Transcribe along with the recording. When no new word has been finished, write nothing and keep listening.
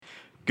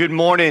Good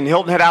morning,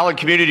 Hilton Head Island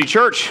Community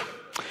Church.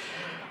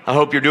 I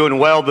hope you're doing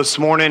well this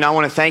morning. I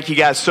want to thank you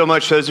guys so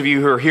much, those of you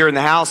who are here in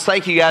the house.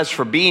 Thank you guys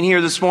for being here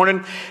this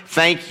morning.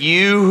 Thank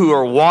you who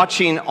are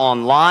watching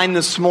online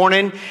this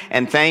morning.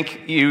 And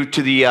thank you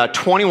to the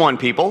 21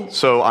 people,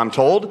 so I'm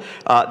told,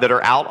 that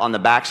are out on the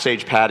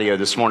backstage patio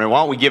this morning.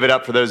 Why don't we give it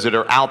up for those that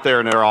are out there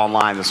and that are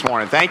online this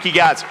morning. Thank you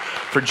guys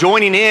for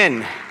joining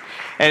in.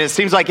 And it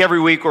seems like every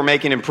week we're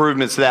making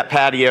improvements to that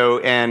patio.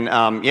 And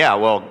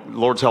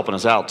Lord's helping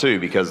us out too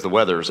because the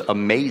weather's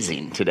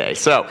amazing today.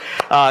 So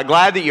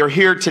glad that you're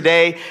here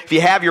today. If you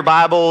have your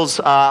Bibles,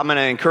 I'm going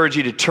to encourage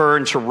you to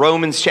turn to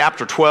Romans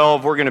chapter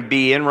 12. We're going to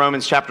be in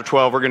Romans chapter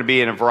 12. We're going to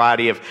be in a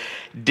variety of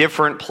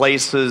different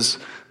places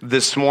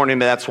this morning,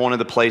 but that's one of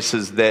the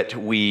places that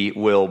we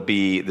will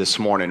be this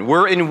morning.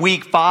 We're in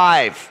week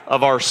 5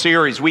 of our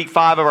series. Week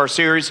 5 of our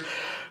series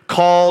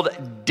called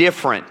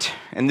Different.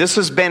 And this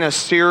has been a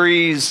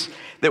series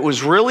that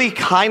was really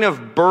kind of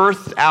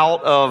birthed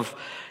out of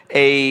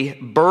a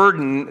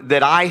burden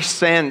that I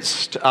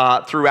sensed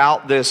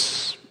throughout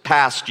this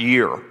past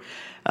year.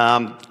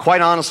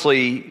 Quite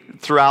honestly,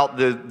 throughout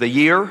the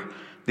year,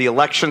 the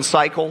election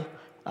cycle,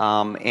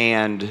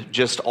 and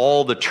just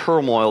all the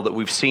turmoil that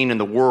we've seen in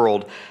the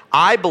world,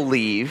 I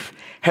believe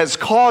has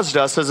caused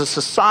us as a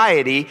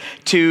society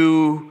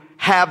to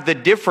have the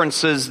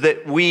differences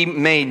that we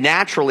may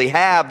naturally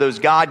have, those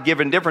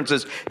God-given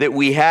differences that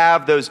we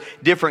have, those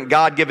different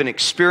God-given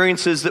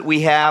experiences that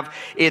we have.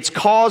 It's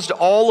caused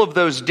all of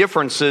those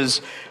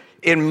differences,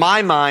 in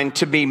my mind,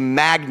 to be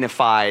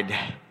magnified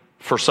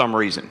for some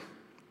reason.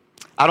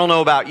 I don't know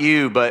about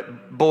you,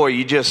 but boy,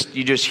 you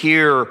just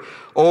hear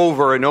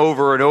over and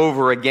over and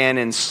over again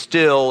and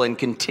still and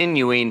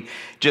continuing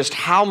just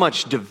how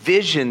much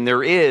division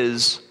there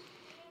is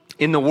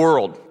in the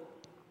world.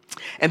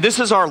 And this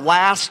is our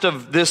last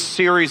of this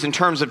series in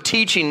terms of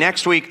teaching.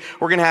 Next week,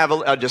 we're going to have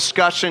a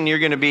discussion. You're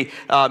going to be,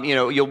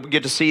 you'll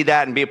get to see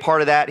that and be a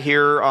part of that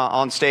here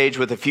on stage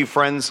with a few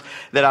friends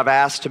that I've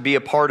asked to be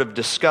a part of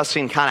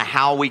discussing kind of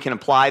how we can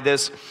apply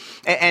this.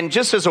 And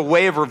just as a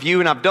way of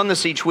review, and I've done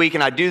this each week,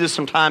 and I do this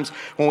sometimes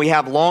when we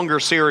have longer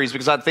series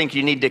because I think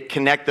you need to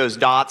connect those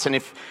dots. And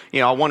if,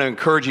 I want to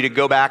encourage you to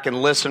go back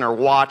and listen or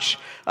watch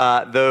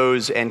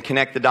those and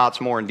connect the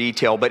dots more in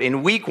detail. But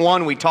in week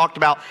 1, we talked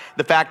about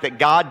the fact that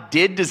God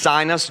did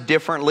design us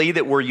differently,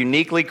 that we're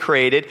uniquely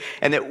created,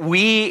 and that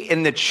we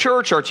in the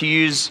church are to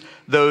use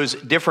those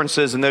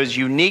differences and those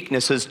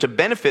uniquenesses to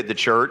benefit the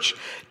church,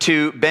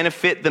 to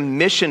benefit the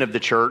mission of the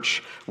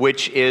church,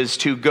 which is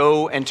to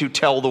go and to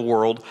tell the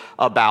world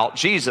about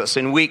Jesus.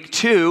 In week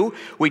 2,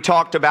 we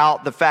talked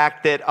about the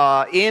fact that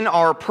in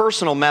our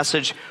personal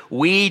message,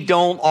 we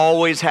don't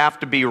always have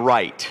to be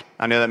right.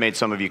 I know that made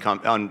some of you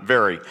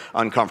very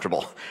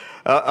uncomfortable.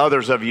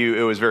 Others of you,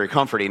 it was very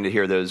comforting to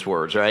hear those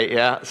words, right?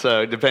 Yeah.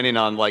 So depending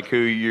on like who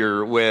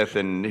you're with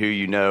and who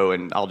you know,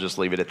 and I'll just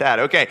leave it at that.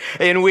 Okay.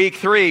 In week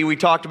 3, we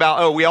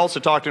also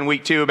talked in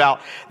week 2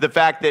 about the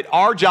fact that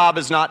our job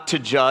is not to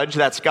judge.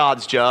 That's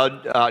God's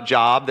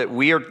job, that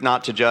we are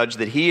not to judge,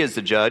 that He is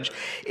the judge.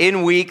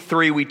 In week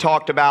 3, we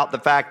talked about the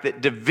fact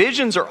that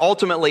divisions are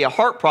ultimately a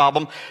heart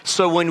problem.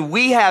 So when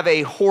we have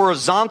a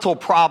horizontal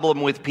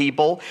problem with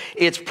people,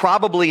 it's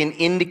probably an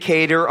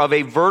indicator of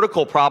a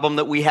vertical problem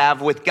that we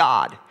have with God.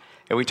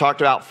 And we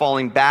talked about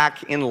falling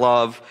back in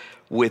love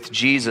with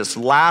Jesus.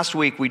 Last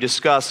week we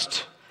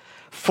discussed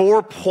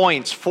 4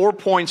 points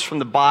from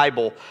the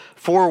Bible,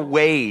 4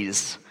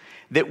 ways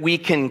that we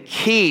can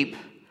keep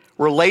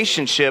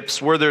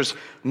relationships where there's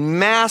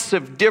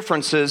massive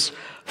differences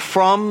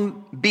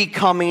from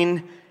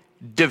becoming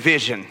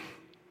division.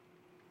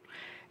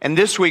 And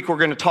this week we're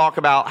going to talk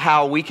about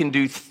how we can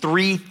do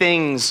 3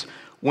 things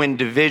when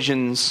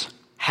divisions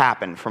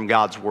happen from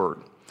God's Word.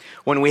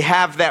 When we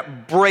have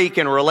that break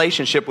in a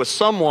relationship with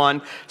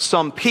someone,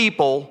 some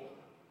people,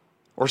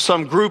 or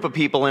some group of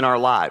people in our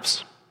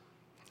lives.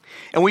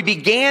 And we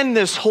began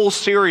this whole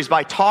series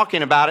by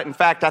talking about it. In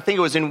fact, I think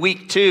it was in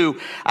week 2,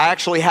 I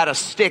actually had a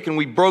stick and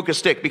we broke a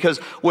stick because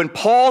when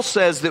Paul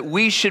says that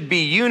we should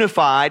be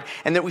unified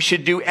and that we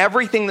should do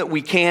everything that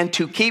we can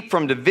to keep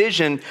from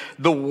division,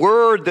 the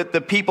word that the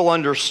people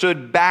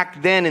understood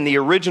back then in the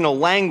original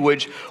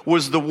language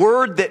was the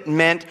word that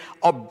meant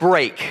a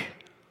break.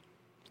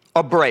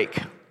 A break.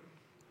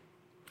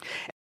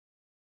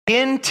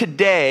 In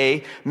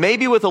today,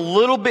 maybe with a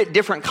little bit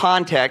different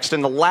context,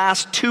 and the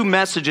last 2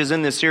 messages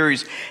in this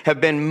series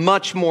have been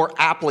much more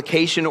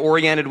application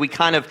oriented. We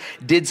kind of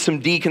did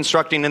some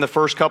deconstructing in the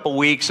first couple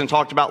weeks and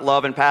talked about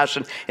love and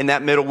passion in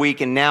that middle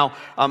week, and now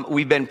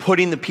we've been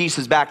putting the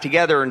pieces back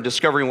together and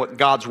discovering what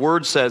God's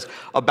Word says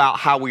about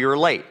how we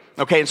relate.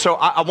 Okay, and so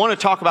I want to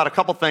talk about a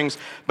couple things,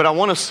 but I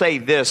want to say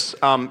this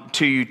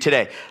to you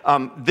today.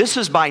 This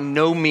is by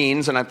no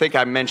means, and I think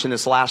I mentioned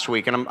this last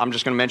week, and I'm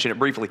just going to mention it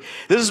briefly.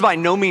 This is by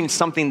no means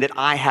something that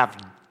I have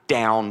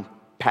down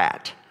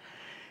pat.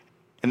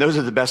 And those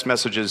are the best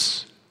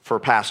messages for a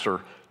pastor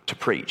to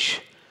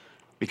preach,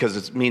 because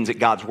it means that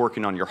God's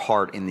working on your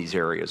heart in these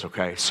areas,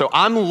 okay? So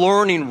I'm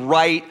learning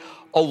right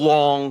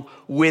along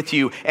with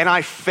you. And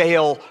I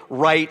fail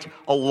right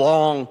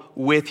along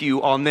with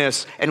you on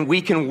this. And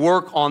we can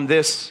work on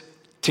this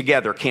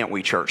together, can't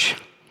we, church?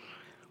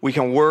 We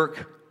can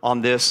work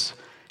on this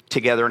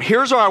together. And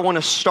here's where I want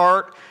to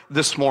start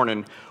this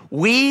morning.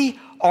 We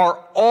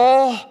are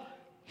all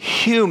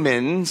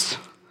humans.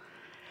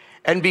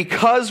 And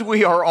because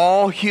we are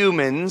all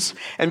humans,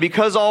 and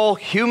because all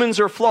humans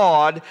are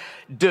flawed,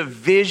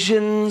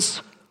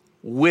 divisions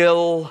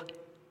will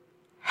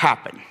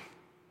happen.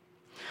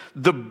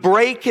 The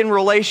break in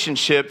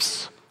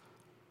relationships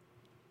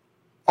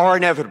are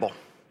inevitable.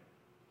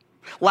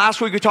 Last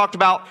week we talked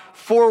about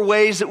 4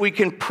 ways that we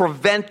can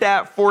prevent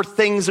that, 4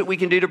 things that we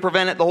can do to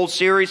prevent it. The whole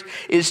series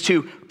is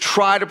to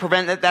try to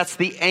prevent it. That's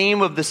the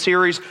aim of the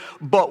series.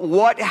 But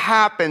what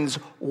happens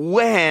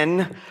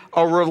when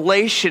a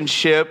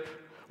relationship,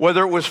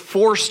 whether it was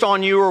forced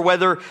on you or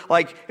whether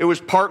like it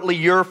was partly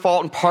your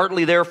fault and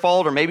partly their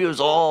fault, or maybe it was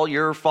all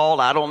your fault,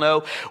 I don't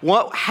know.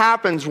 What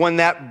happens when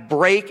that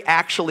break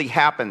actually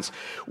happens?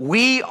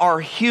 We are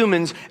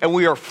humans and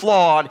we are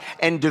flawed,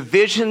 and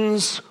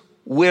divisions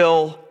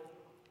will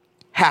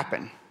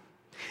happen.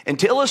 And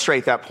to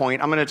illustrate that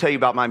point, I'm going to tell you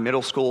about my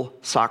middle school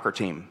soccer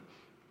team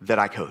that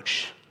I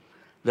coach,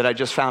 that I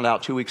just found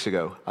out 2 weeks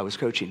ago I was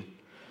coaching.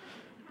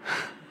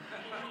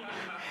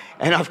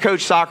 And I've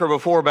coached soccer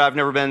before, but I've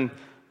never been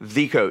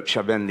the coach.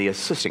 I've been the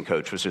assistant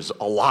coach, which is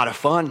a lot of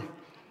fun.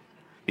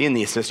 Being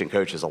the assistant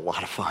coach is a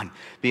lot of fun.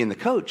 Being the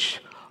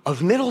coach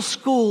of middle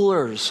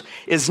schoolers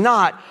is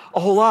not a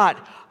whole lot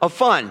of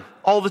fun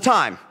all the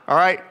time, all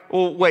right?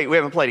 Well, wait, we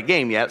haven't played a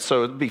game yet,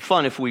 so it'd be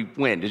fun if we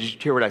win. Did you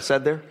hear what I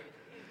said there?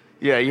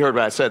 Yeah, you heard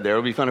what I said there.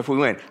 It'll be fun if we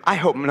win. I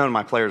hope none of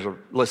my players are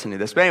listening to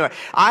this. But anyway,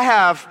 I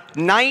have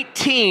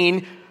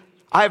 19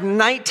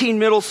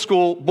 middle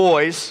school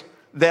boys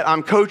that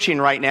I'm coaching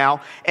right now,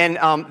 and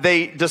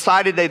they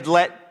decided they'd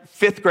let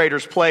 5th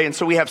graders play, and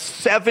so we have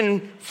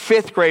 7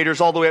 5th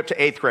graders all the way up to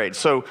 8th grade.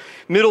 So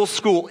middle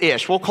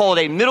school-ish. We'll call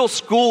it a middle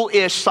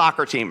school-ish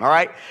soccer team, all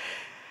right?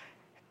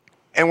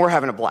 And we're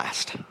having a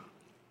blast.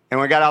 And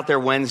we got out there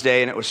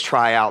Wednesday, and it was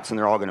tryouts, and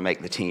they're all going to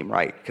make the team,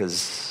 right?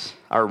 Because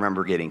I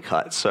remember getting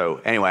cut. So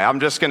anyway,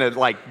 I'm just going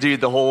to do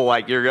the whole,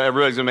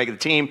 everybody's going to make the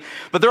team.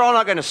 But they're all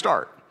not going to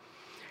start.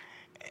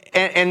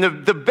 And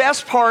the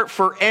best part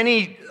for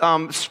any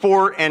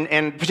sport,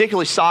 and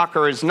particularly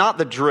soccer, is not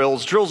the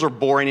drills. Drills are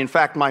boring. In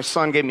fact, my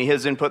son gave me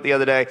his input the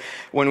other day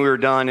when we were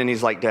done, and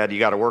he's like, "Dad, you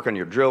got to work on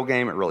your drill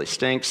game. It really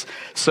stinks."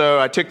 So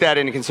I took that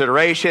into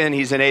consideration.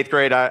 He's in 8th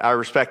grade. I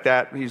respect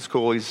that. He's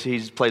cool.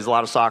 He plays a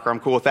lot of soccer. I'm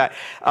cool with that.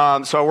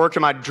 So I worked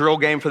on my drill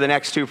game for the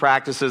next 2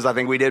 practices. I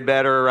think we did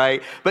better,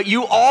 right? But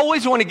you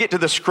always want to get to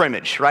the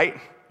scrimmage, right?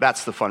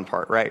 That's the fun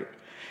part, right?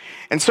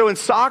 And so in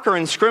soccer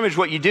and scrimmage,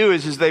 what you do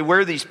is they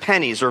wear these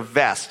pennies or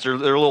vests. They're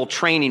little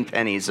training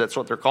pennies. That's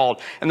what they're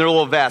called. And they're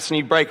little vests. And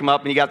you break them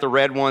up, and you got the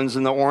red ones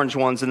and the orange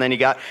ones, and then you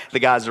got the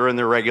guys that are in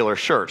their regular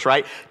shirts,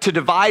 right? To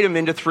divide them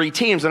into 3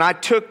 teams. And I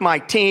took my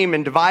team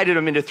and divided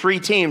them into 3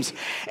 teams.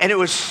 And it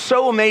was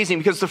so amazing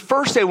because the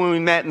first day when we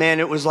met, man,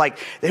 it was like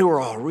they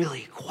were all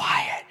really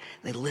quiet.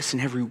 They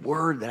listened to every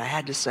word that I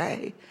had to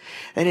say.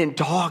 They didn't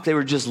talk. They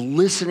were just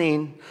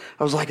listening.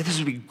 I was like, this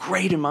would be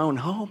great in my own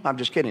home. I'm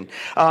just kidding.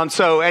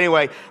 So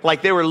anyway,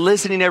 they were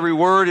listening to every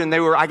word, and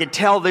I could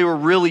tell they were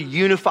really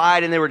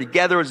unified, and they were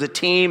together as a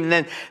team. And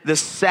then the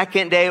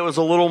second day, it was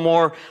a little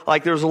more,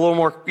 there was a little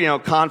more,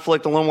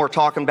 conflict, a little more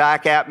talking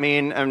back at me.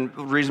 And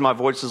the reason my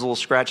voice is a little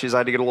scratchy is I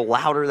had to get a little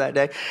louder that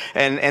day.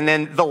 And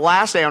then the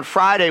last day, on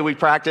Friday, we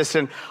practiced.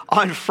 And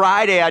on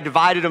Friday, I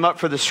divided them up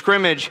for the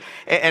scrimmage,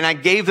 and I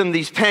gave them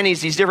these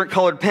pennies, these different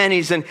colored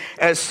pennies. And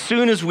as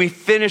soon as we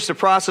finished the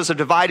process of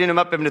dividing them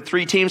up into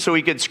 3 teams so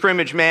we could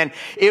scrimmage, man,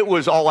 it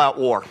was all out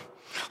war.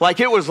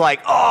 It was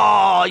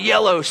oh,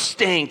 yellow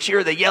stinks.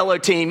 You're the yellow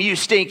team. You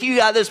stink. You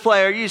got this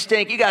player. You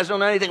stink. You guys don't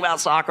know anything about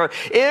soccer.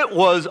 It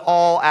was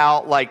all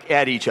out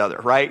at each other,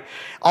 right?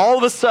 All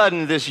of a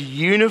sudden, this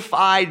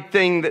unified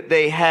thing that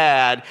they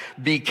had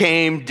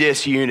became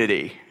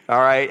disunity, all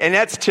right? And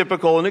that's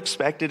typical and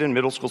expected in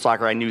middle school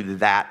soccer. I knew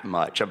that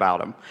much about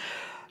them.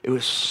 It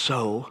was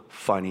so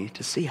funny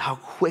to see how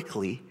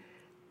quickly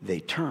they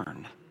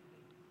turned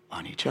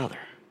on each other.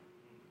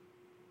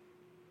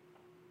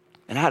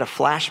 And I had a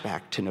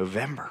flashback to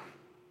November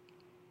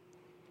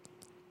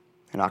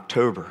and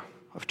October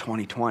of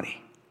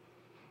 2020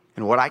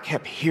 and what I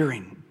kept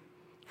hearing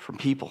from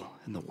people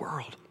in the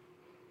world.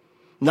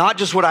 Not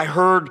just what I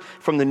heard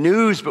from the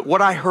news, but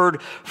what I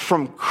heard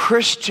from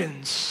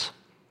Christians.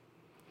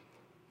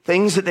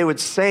 Things that they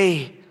would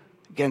say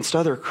against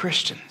other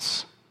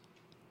Christians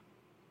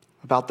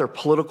about their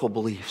political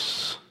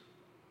beliefs,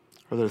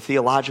 or their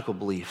theological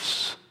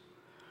beliefs,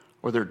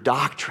 or their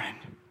doctrine.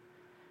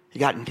 It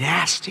got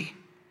nasty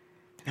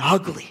and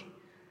ugly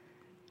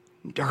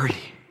and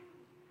dirty.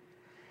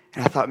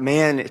 And I thought,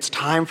 man, it's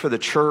time for the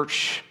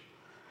church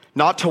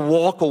not to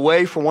walk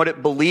away from what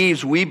it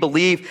believes. We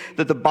believe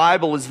that the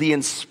Bible is the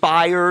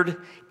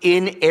inspired,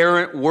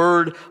 inerrant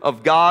word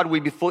of God. We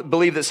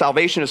believe that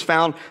salvation is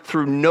found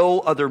through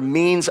no other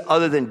means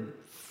other than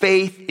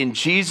faith in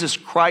Jesus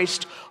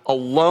Christ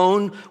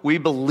alone. We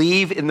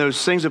believe in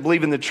those things. We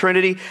believe in the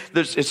Trinity.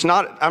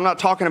 I'm not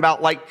talking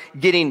about like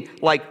getting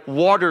like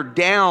watered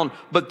down,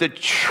 but the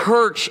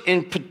church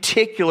in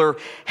particular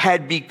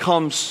had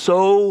become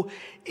so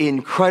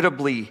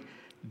incredibly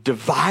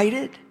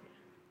divided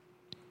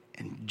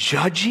and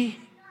judgy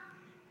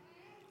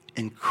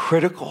and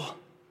critical.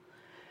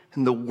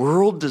 And the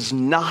world does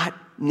not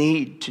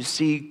need to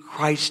see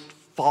Christ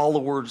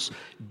followers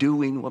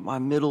doing what my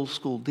middle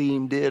school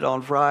team did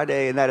on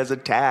Friday, and that is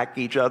attack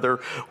each other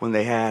when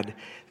they had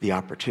the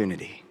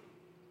opportunity.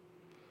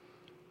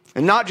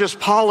 And not just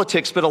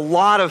politics, but a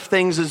lot of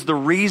things is the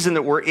reason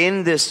that we're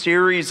in this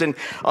series. And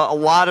a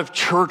lot of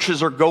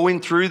churches are going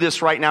through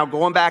this right now,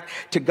 going back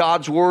to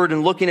God's Word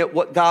and looking at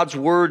what God's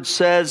Word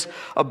says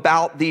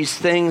about these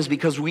things,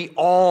 because we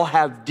all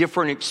have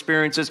different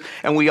experiences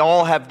and we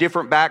all have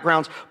different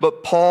backgrounds.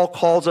 But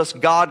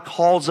God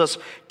calls us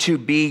to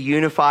be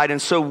unified. And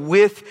so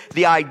with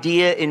the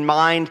idea in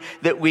mind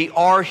that we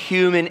are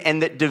human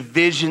and that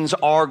divisions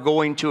are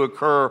going to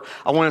occur,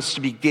 I want us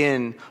to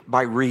begin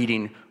by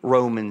reading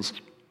Romans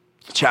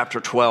chapter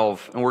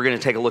 12, and we're going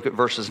to take a look at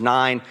verses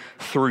 9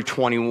 through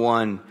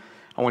 21.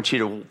 I want you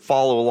to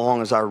follow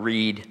along as I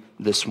read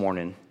this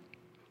morning.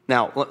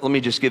 Now, let me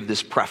just give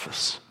this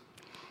preface.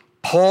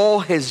 Paul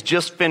has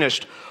just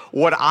finished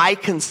what I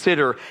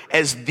consider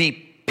as the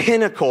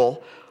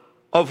pinnacle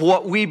of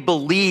what we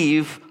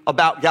believe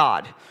about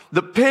God.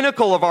 The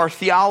pinnacle of our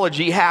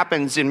theology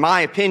happens, in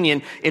my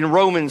opinion, in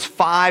Romans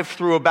 5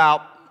 through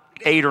about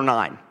 8 or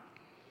 9.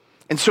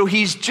 And so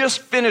he's just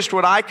finished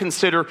what I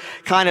consider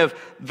kind of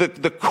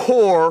the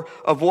core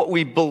of what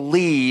we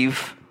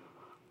believe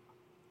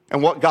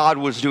and what God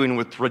was doing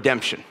with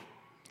redemption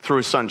through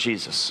his son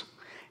Jesus.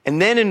 And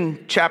then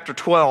in chapter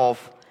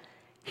 12,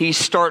 he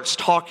starts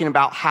talking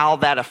about how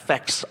that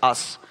affects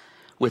us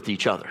with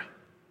each other.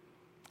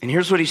 And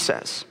here's what he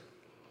says.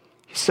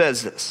 He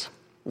says this: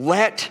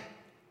 let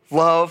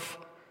love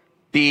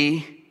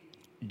be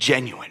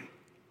genuine.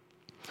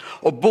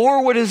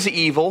 Abhor what is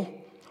evil.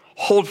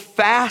 Hold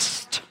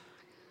fast.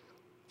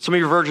 Some of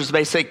your versions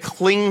may say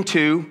cling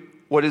to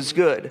what is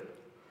good.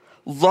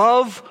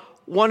 Love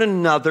one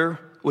another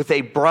with a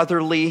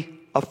brotherly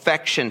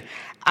affection.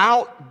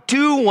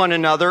 Outdo one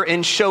another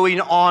in showing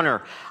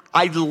honor.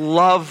 I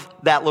love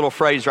that little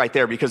phrase right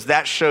there, because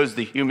that shows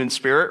the human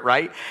spirit,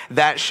 right?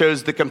 That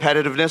shows the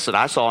competitiveness that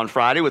I saw on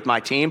Friday with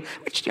my team,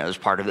 which, there's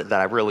part of it that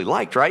I really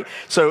liked, right?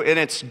 So, and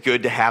it's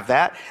good to have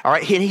that. All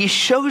right. And he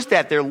shows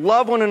that there.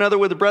 Love one another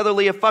with a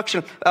brotherly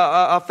affection.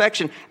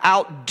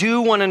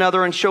 Outdo one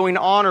another in showing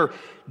honor.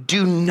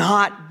 Do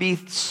not be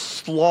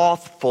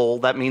slothful.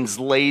 That means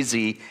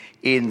lazy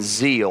in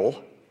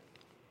zeal.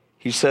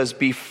 He says,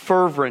 be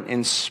fervent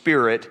in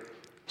spirit.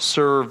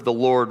 Serve the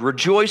Lord.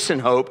 Rejoice in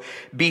hope.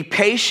 Be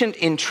patient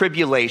in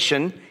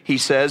tribulation, he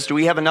says. Do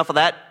we have enough of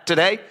that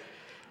today?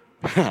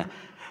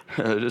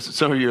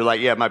 Some of you are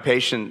like, yeah, my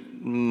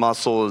patient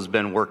muscle has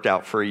been worked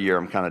out for a year.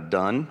 I'm kind of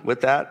done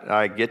with that.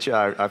 I get you.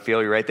 I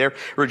feel you right there.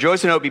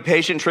 Rejoice in hope. Be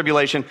patient in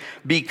tribulation.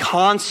 Be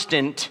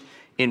constant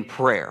in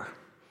prayer.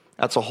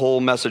 That's a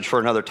whole message for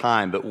another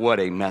time, but what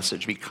a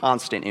message. Be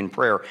constant in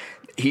prayer.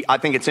 I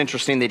think it's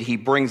interesting that he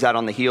brings that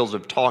on the heels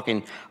of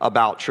talking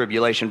about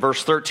tribulation.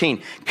 Verse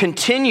 13,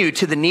 continue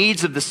to the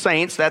needs of the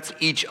saints. That's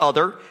each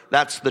other.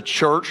 That's the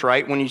church,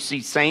 right? When you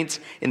see saints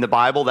in the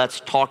Bible, that's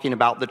talking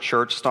about the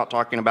church. It's not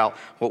talking about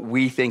what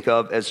we think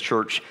of as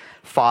church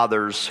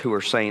fathers who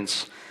are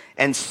saints.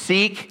 And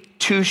seek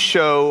to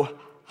show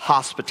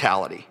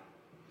hospitality.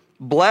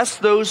 Bless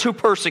those who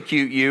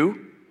persecute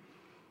you.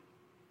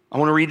 I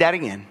want to read that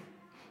again.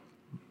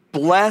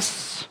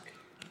 Bless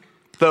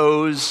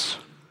those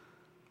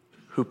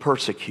who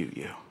persecute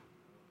you.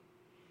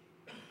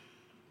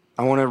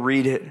 I want to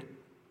read it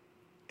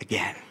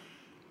again,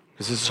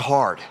 because this is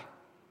hard,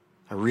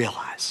 I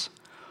realize.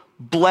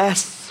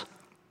 Bless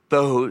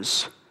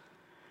those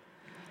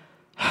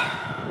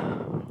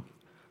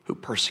who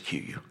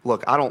persecute you.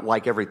 Look, I don't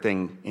like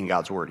everything in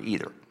God's word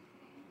either,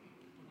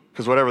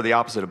 because whatever the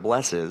opposite of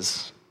bless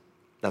is,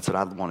 that's what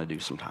I want to do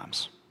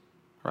sometimes,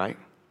 right?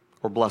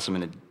 Or bless them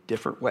in a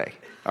different way,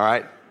 all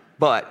right?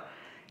 But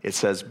it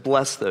says,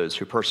 bless those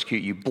who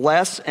persecute you.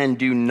 Bless and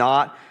do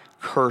not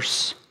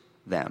curse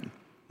them.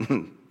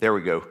 There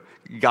we go.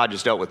 God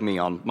just dealt with me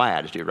on my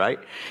attitude, right?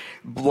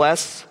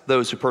 Bless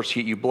those who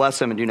persecute you. Bless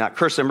them and do not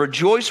curse them.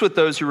 Rejoice with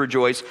those who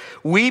rejoice.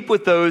 Weep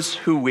with those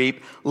who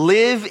weep.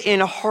 Live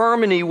in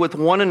harmony with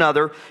one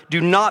another.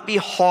 Do not be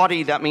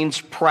haughty, that means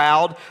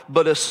proud,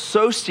 but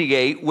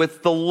associate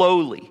with the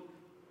lowly.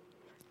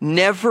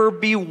 Never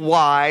be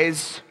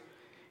wise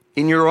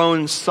in your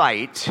own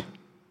sight.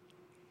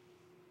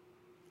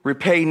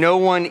 Repay no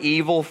one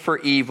evil for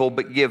evil,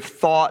 but give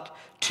thought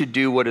to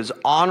do what is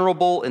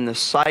honorable in the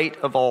sight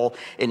of all.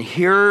 And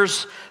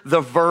here's the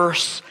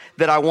verse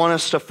that I want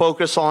us to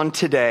focus on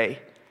today,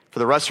 for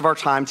the rest of our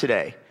time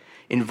today.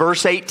 In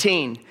verse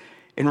 18,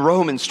 in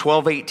Romans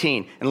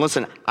 12:18. And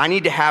listen, I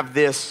need to have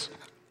this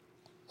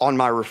on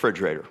my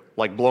refrigerator,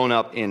 like blown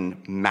up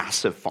in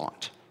massive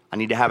font. I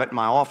need to have it in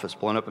my office,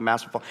 blowing up in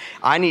massive font.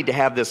 I need to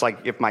have this, like,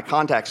 if my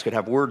contacts could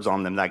have words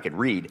on them that I could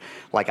read,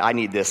 like, I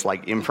need this,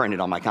 like,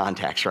 imprinted on my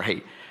contacts,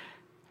 right?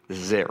 This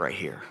is it right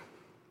here.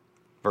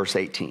 Verse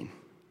 18.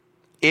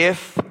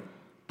 If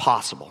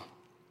possible,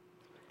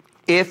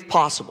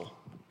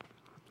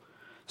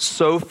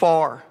 so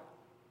far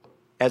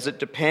as it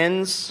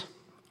depends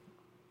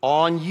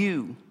on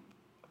you,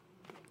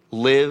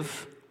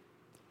 live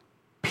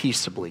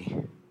peaceably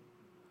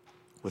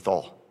with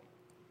all.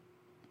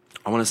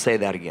 I want to say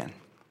that again.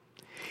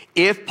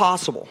 If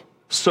possible,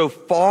 so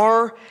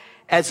far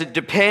as it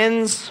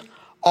depends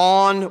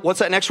on, what's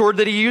that next word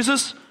that he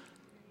uses?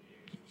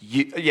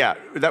 Yeah,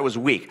 that was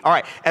weak. All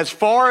right, as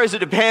far as it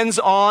depends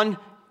on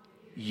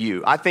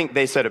you. I think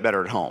they said it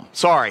better at home.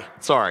 Sorry.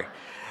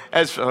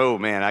 Oh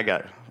man, I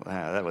got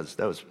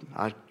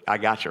I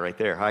got you right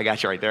there.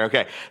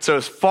 Okay, so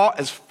as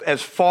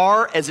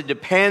far as it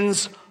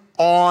depends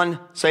on,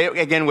 say it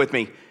again with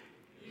me,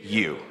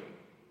 you.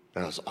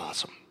 That was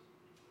awesome.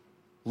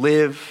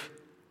 Live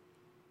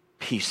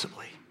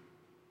peaceably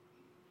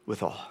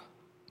with all.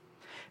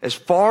 As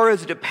far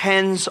as it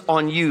depends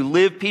on you,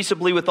 live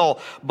peaceably with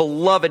all.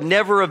 Beloved,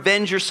 never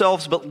avenge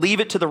yourselves, but leave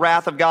it to the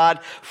wrath of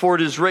God. For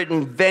it is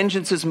written,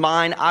 vengeance is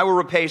mine, I will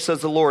repay, says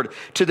the Lord.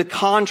 To the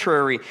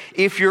contrary,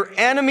 if your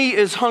enemy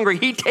is hungry,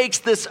 he takes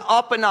this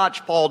up a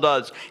notch, Paul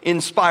does,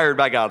 inspired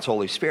by God's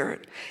Holy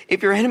Spirit.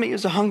 If your enemy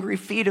is hungry,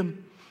 feed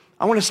him.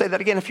 I want to say that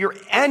again. If your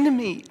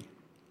enemy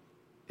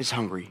is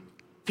hungry,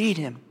 feed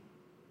him.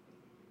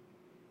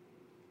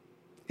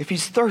 If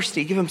he's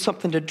thirsty, give him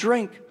something to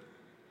drink.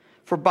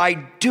 For by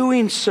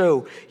doing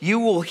so, you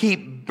will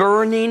heap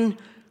burning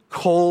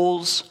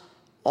coals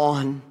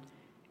on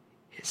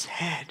his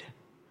head.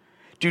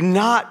 Do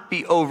not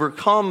be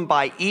overcome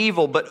by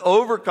evil, but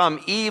overcome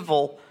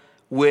evil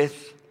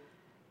with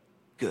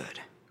good.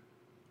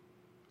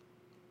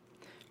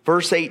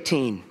 Verse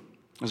 18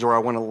 is where I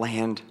want to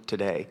land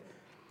today.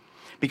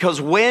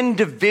 Because when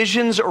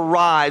divisions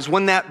arise,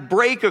 when that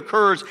break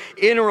occurs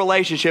in a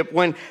relationship,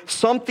 when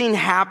something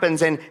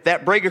happens and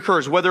that break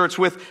occurs, whether it's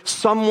with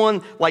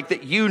someone like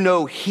that you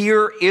know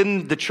here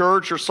in the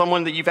church or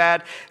someone that you've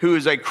had who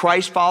is a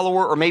Christ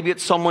follower, or maybe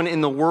it's someone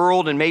in the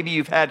world and maybe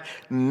you've had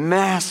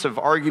massive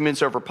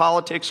arguments over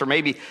politics or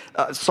maybe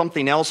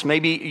something else.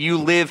 Maybe you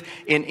live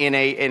in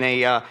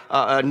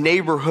a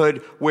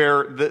neighborhood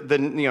where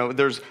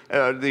there's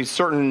these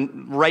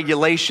certain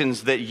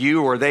regulations that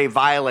you or they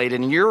violate,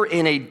 and you're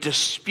in a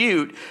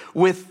dispute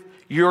with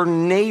your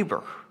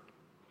neighbor.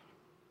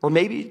 Or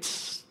maybe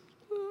it's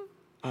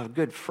a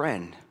good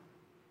friend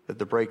that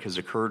the break has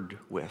occurred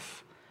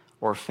with,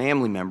 or a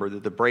family member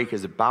that the break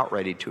is about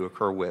ready to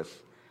occur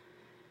with.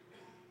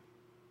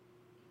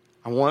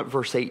 I want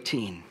verse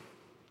 18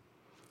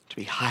 to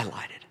be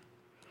highlighted.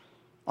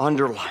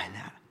 Underline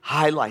that.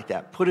 Highlight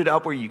that. Put it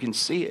up where you can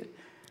see it.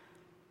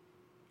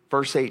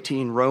 Verse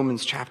 18,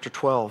 Romans chapter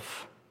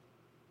 12.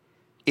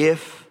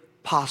 If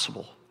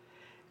possible,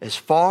 as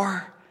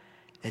far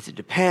as it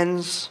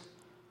depends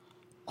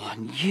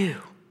on you,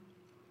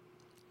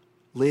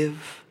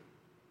 live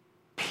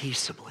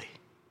peaceably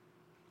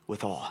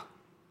with all.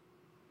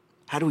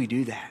 How do we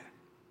do that?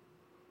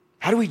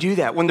 How do we do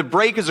that? When the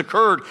break has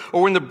occurred,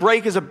 or when the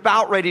break is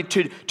about ready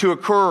to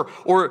occur,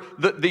 or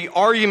the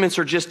arguments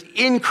are just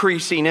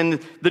increasing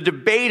and the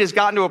debate has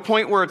gotten to a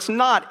point where it's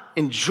not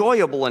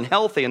enjoyable and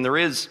healthy, and there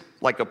is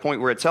like a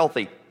point where it's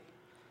healthy,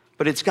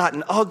 but it's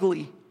gotten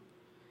ugly.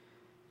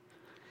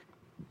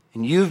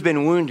 And you've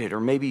been wounded,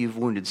 or maybe you've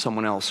wounded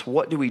someone else.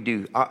 What do we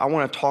do? I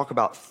want to talk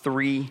about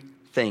 3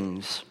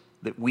 things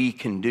that we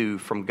can do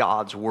from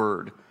God's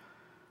word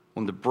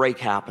when the break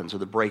happens, or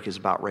the break is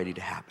about ready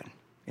to happen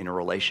in a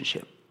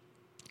relationship.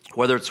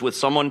 Whether it's with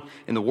someone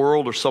in the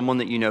world or someone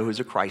that you know who's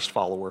a Christ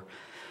follower.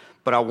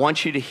 But I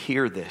want you to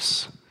hear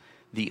this.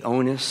 The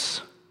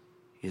onus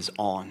is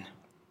on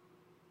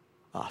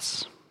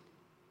us.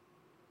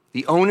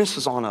 The onus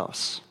is on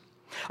us.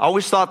 I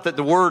always thought that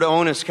the word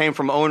onus came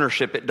from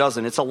ownership. It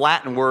doesn't. It's a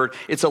Latin word.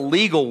 It's a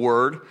legal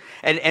word.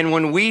 And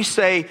when we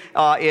say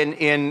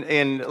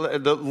in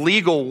the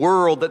legal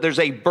world that there's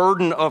a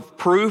burden of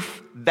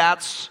proof,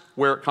 that's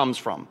where it comes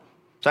from.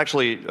 It's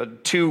actually a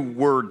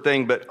 2-word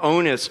thing, but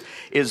onus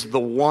is the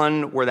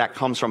one where that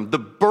comes from. The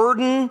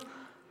burden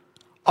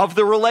of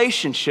the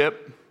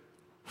relationship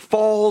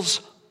falls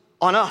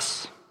on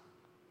us.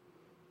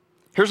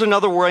 Here's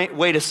another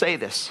way to say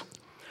this.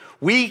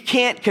 We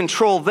can't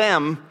control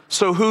them,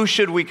 so who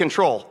should we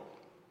control?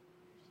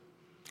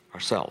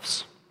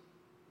 Ourselves.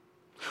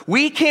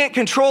 We can't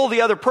control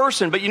the other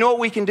person, but you know what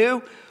we can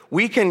do?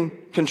 We can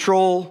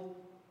control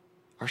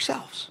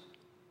ourselves.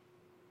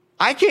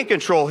 I can't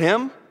control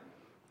him.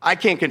 I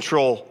can't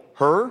control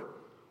her.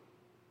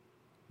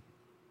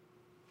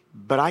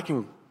 But I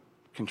can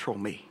control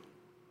me.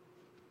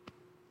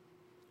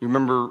 You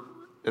remember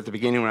at the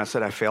beginning when I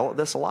said I fail at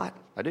this a lot?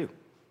 I do.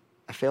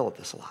 I fail at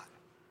this a lot.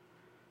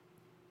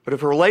 But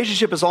if a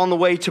relationship is on the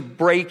way to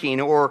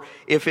breaking, or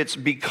if it's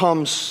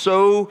become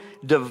so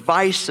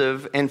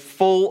divisive and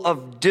full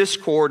of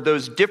discord,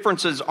 those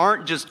differences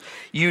aren't just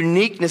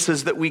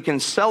uniquenesses that we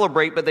can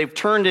celebrate, but they've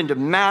turned into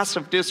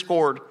massive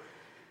discord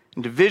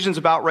and divisions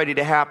about ready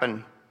to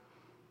happen.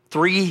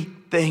 3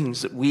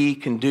 things that we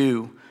can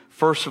do.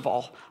 First of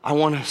all, I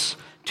want us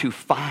to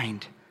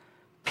find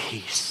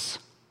peace.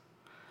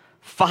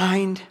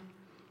 Find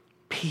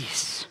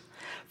peace.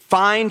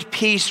 Find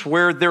peace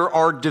where there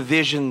are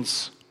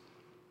divisions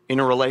in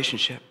a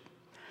relationship.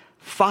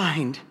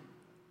 Find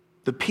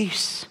the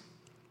peace.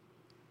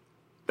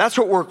 That's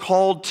what we're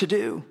called to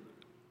do.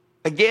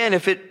 Again,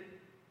 if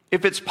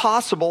it's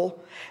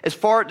possible, as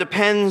far it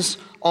depends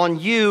on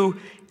you,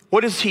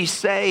 what does he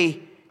say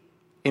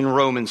in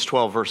Romans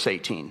 12, verse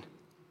 18?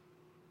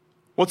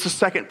 What's the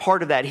second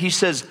part of that? He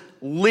says,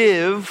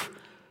 live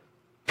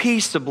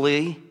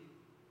peaceably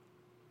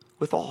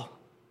with all.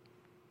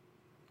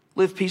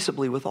 Live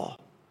peaceably with all.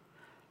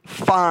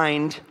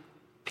 Find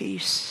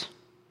peace.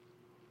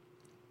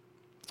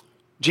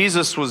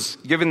 Jesus was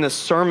given this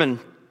sermon,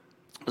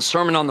 the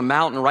Sermon on the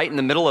Mount, and right in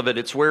the middle of it,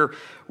 it's where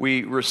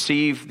we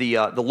receive the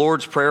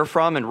Lord's Prayer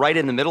from, and right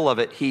in the middle of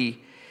it, he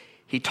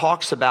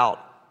talks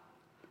about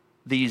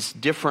these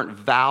different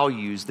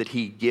values that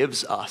he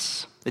gives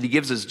us, that he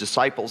gives his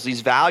disciples, these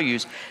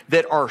values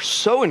that are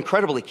so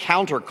incredibly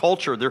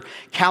counterculture. They're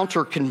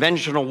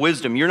counter-conventional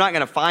wisdom. You're not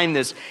going to find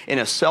this in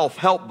a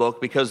self-help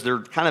book because they're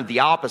kind of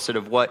the opposite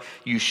of what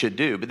you should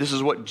do. But this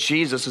is what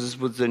Jesus, this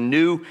was the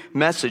new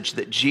message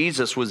that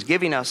Jesus was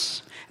giving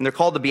us. And they're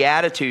called the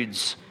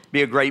Beatitudes.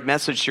 Be a great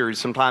message series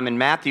sometime. In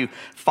Matthew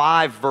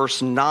 5,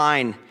 verse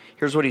 9,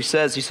 here's what he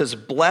says. He says,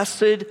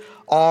 blessed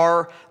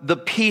are the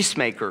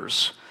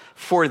peacemakers,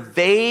 for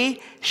they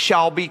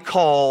shall be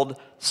called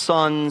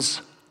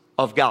sons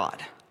of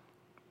God.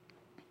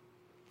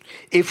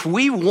 If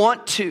we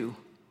want to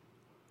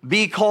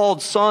be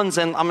called sons,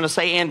 and I'm going to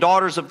say and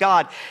daughters of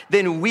God,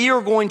 then we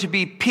are going to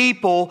be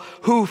people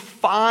who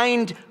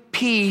find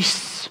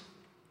peace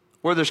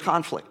where there's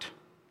conflict.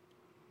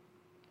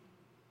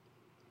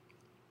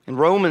 And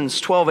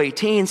Romans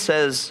 12:18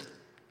 says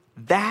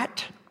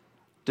that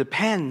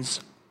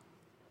depends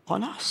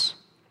on us.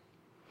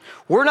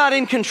 We're not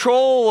in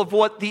control of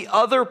what the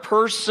other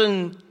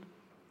person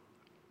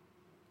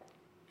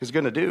is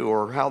going to do,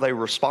 or how they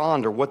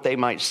respond, or what they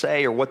might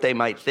say, or what they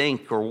might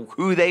think, or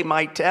who they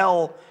might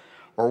tell,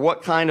 or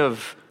what kind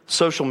of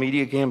social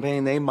media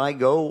campaign they might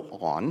go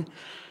on.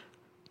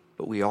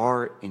 But we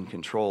are in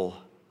control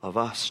of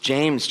us.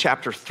 James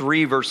chapter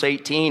 3, verse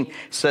 18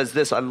 says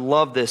this. I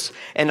love this.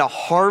 And a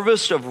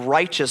harvest of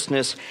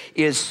righteousness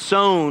is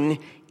sown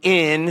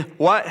in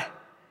what?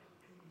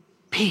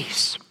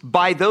 Peace.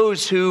 By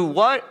those who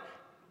what?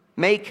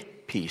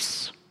 Make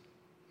peace.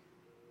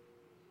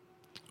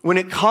 When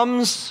it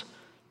comes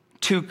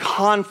to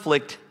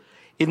conflict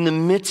in the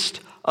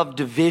midst of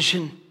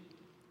division,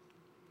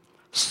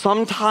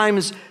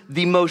 sometimes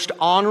the most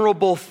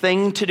honorable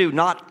thing to do,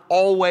 not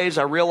always,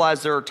 I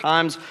realize there are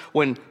times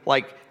when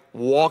like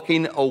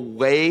walking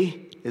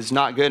away is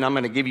not good. And I'm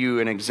going to give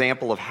you an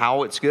example of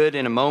how it's good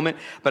in a moment.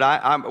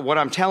 But what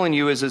I'm telling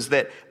you is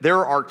that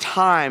there are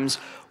times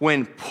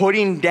when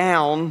putting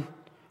down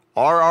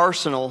our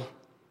arsenal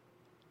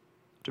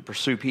to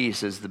pursue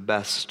peace is the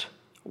best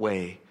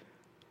way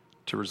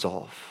to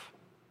resolve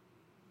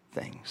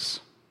things,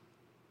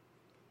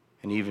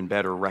 and even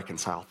better,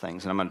 reconcile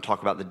things. And I'm going to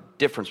talk about the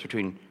difference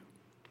between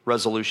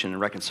resolution and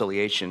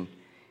reconciliation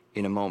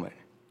in a moment.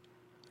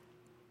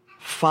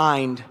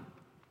 Find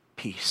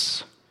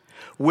peace.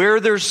 Where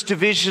there's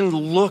division,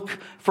 look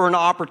for an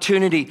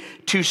opportunity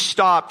to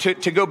stop,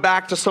 to go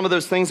back to some of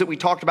those things that we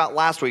talked about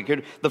last week.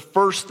 The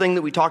first thing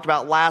that we talked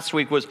about last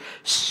week was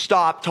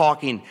stop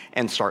talking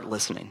and start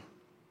listening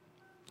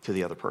to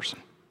the other person.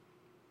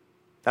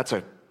 That's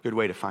a good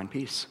way to find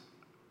peace.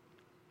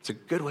 It's a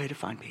good way to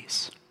find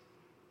peace.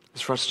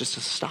 It's for us just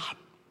to stop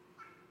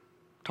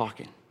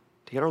talking,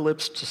 to get our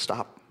lips to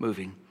stop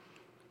moving,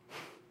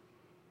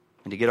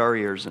 and to get our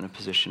ears in a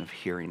position of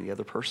hearing the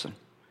other person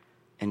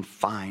and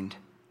find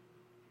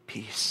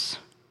peace.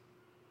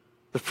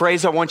 The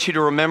phrase I want you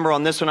to remember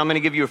on this one, I'm going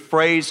to give you a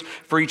phrase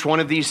for each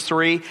one of these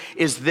 3,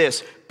 is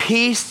this: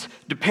 peace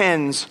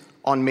depends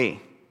on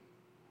me.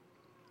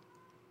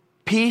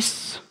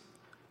 Peace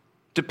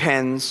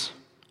depends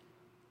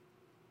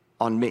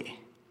on me.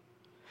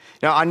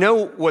 Now, I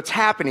know what's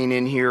happening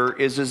in here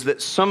is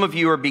that some of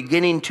you are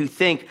beginning to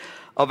think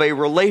of a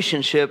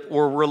relationship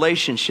or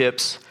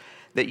relationships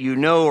that you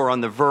know are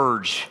on the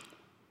verge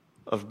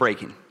of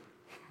breaking.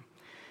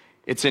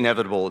 It's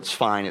inevitable, it's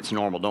fine, it's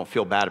normal. Don't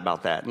feel bad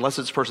about that. Unless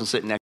it's a person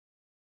sitting next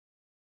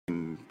to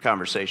you,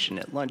 conversation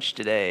at lunch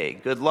today.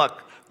 Good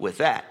luck with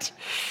that.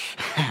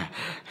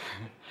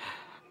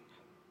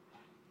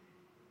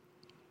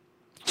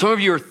 Some of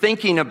you are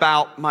thinking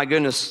about, my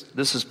goodness,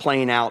 this is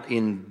playing out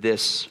in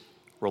this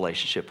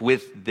relationship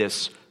with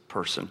this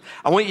person.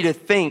 I want you to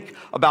think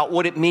about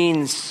what it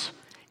means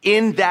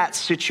in that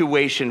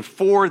situation,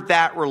 for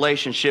that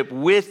relationship,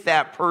 with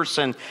that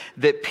person,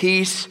 that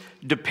peace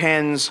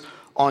depends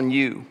on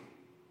you.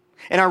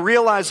 And I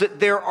realize that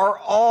there are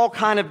all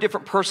kind of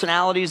different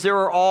personalities. There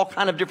are all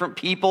kind of different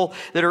people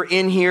that are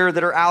in here,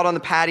 that are out on the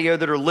patio,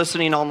 that are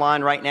listening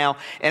online right now.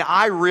 And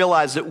I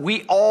realize that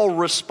we all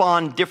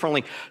respond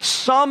differently.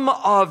 Some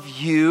of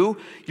you,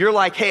 you're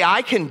like, hey,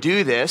 I can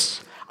do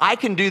this. I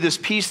can do this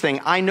peace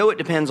thing. I know it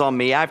depends on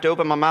me. I have to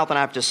open my mouth and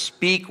I have to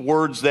speak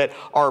words that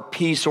are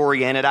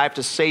peace-oriented. I have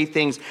to say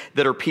things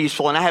that are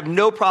peaceful. And I have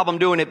no problem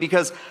doing it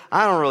because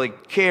I don't really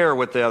care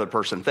what the other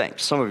person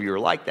thinks. Some of you are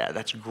like that.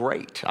 That's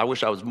great. I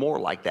wish I was more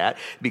like that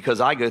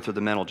because I go through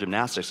the mental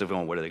gymnastics of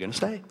going, what are they going to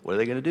say? What are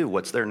they going to do?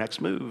 What's their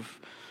next move?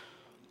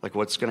 Like,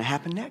 what's going to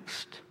happen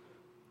next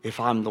if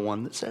I'm the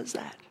one that says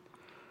that?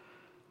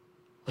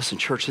 Listen,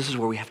 church, this is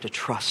where we have to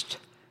trust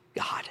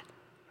God.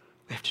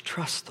 We have to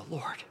trust the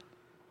Lord.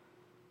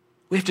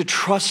 We have to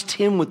trust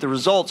Him with the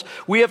results.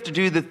 We have to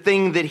do the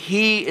thing that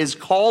He is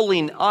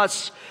calling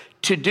us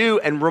to do.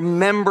 And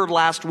remember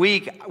last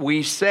week,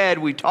 we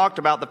talked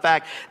about the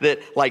fact that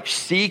like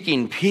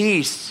seeking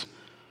peace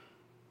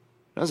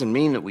doesn't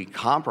mean that we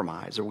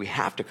compromise or we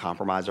have to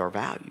compromise our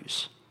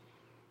values.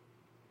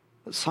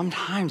 But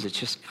sometimes it's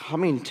just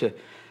coming to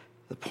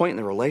the point in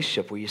the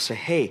relationship where you say,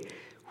 hey,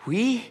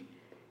 we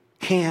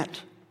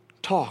can't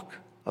talk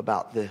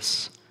about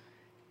this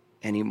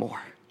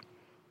anymore.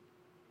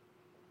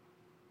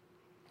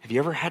 Have you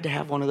ever had to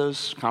have one of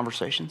those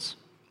conversations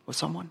with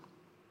someone?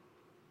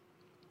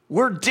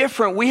 We're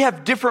different. We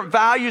have different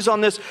values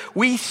on this.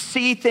 We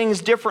see things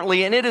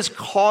differently, and it is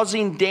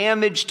causing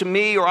damage to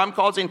me, or I'm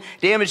causing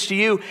damage to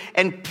you.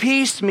 And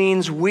peace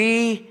means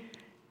we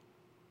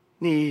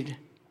need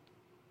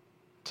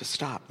to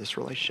stop this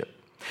relationship.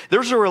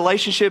 There's a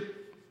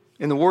relationship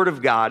in the Word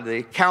of God. The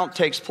account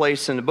takes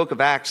place in the book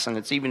of Acts, and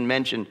it's even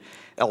mentioned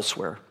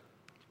elsewhere.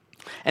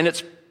 And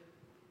it's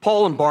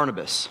Paul and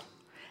Barnabas.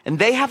 And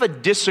they have a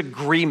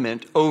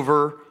disagreement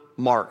over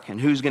Mark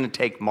and who's going to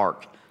take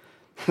Mark.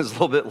 It's a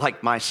little bit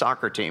like my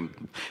soccer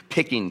team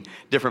picking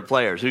different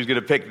players. Who's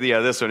going to pick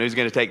this one? Who's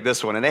going to take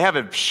this one? And they have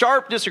a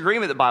sharp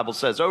disagreement, the Bible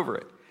says, over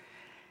it.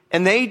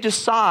 And they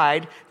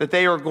decide that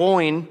they are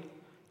going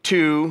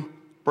to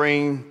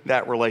bring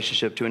that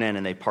relationship to an end.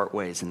 And they part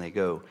ways and they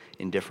go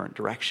in different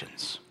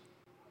directions.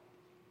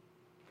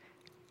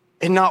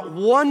 And not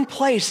one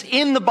place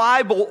in the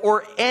Bible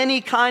or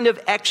any kind of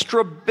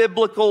extra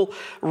biblical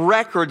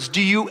records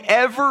do you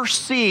ever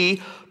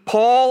see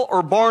Paul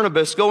or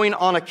Barnabas going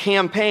on a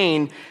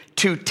campaign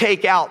to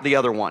take out the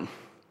other one.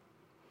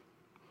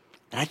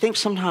 And I think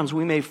sometimes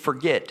we may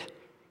forget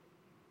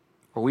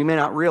or we may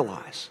not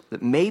realize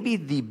that maybe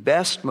the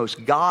best,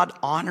 most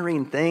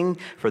God-honoring thing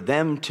for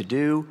them to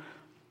do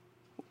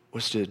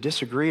was to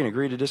disagree and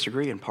agree to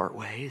disagree and part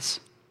ways.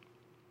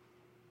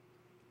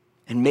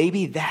 And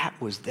maybe that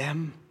was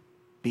them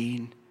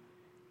being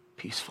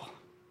peaceful.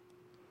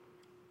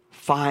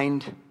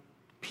 Find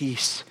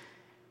peace.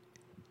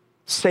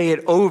 Say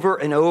it over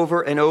and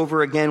over and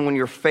over again when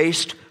you're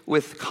faced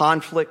with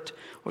conflict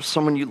with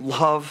someone you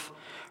love,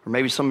 or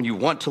maybe someone you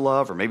want to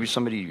love, or maybe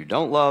somebody you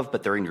don't love,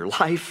 but they're in your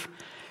life.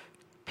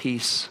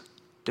 Peace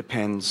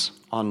depends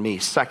on me.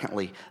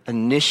 Secondly,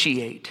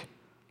 initiate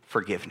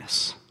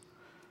forgiveness.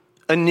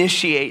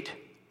 Initiate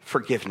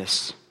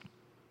forgiveness.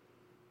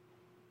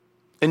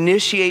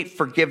 Initiate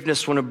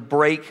forgiveness when a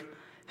break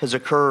has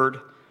occurred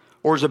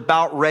or is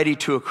about ready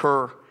to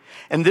occur.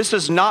 And this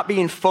is not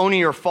being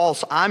phony or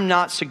false. I'm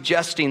not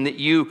suggesting that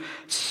you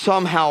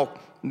somehow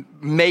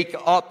make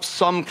up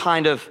some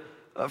kind of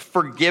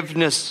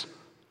forgiveness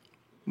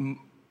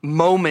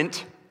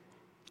moment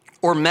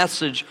or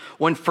message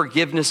when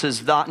forgiveness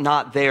is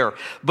not there.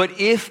 But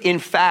if, in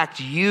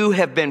fact, you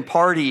have been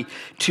party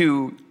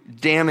to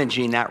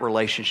damaging that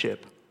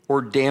relationship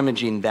or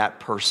damaging that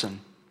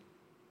person,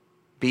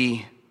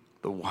 be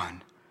the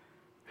one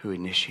who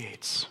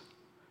initiates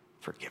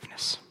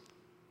forgiveness.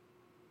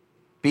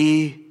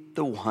 Be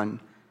the one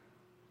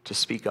to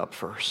speak up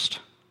first.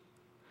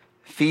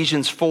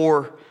 Ephesians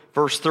 4,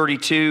 verse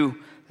 32,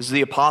 is the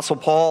Apostle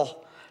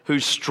Paul, who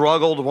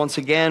struggled once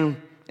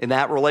again in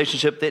that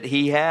relationship that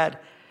he had.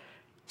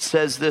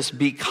 Says this,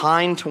 be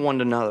kind to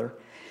one another,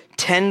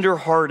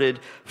 tender-hearted,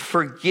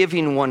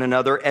 forgiving one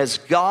another, as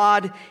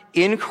God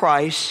in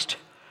Christ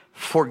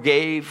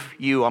forgave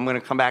you. I'm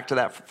going to come back to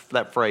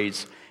that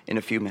phrase in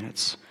a few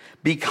minutes.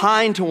 Be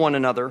kind to one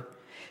another,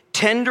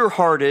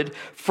 tender-hearted,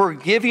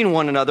 forgiving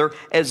one another,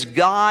 as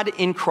God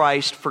in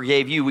Christ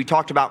forgave you. We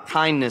talked about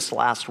kindness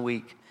last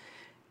week,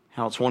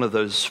 how it's one of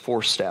those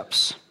 4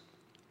 steps.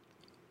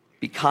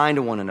 Be kind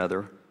to one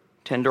another,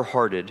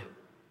 tender-hearted,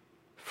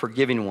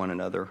 forgiving one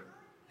another,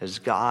 as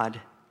God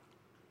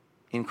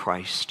in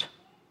Christ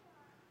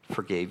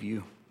forgave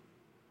you.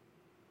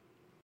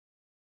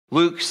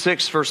 Luke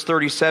 6, verse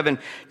 37,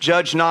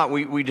 judge not,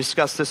 we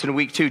discussed this in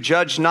week 2,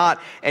 judge not,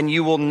 and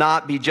you will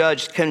not be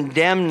judged.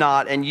 Condemn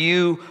not, and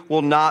you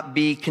will not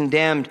be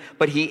condemned.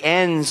 But he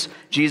ends,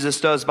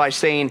 Jesus does, by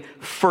saying,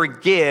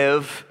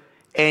 forgive,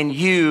 and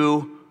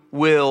you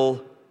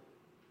will,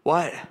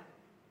 what?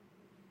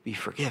 Be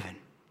forgiven.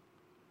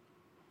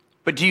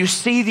 But do you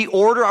see the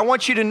order? I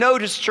want you to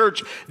notice,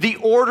 church, the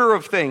order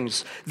of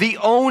things. The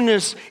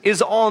onus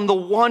is on the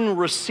one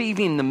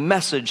receiving the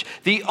message.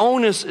 The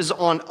onus is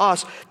on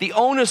us. The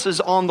onus is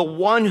on the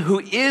one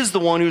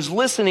who's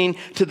listening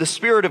to the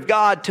Spirit of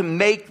God to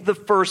make the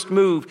first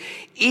move,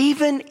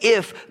 even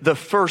if the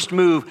first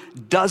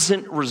move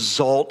doesn't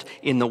result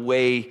in the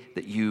way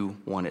that you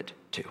want it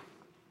to.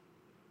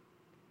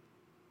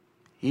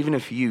 Even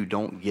if you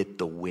don't get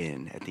the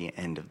win at the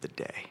end of the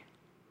day.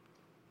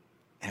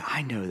 And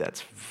I know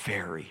that's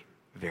very,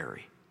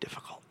 very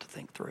difficult to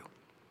think through.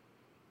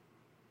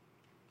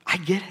 I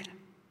get it.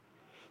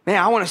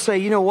 Man, I want to say,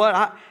 you know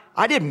what?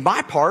 I did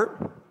my part.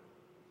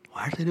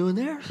 Why aren't they doing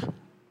theirs?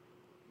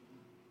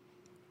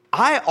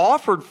 I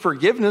offered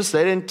forgiveness.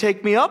 They didn't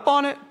take me up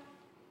on it.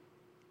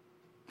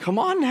 Come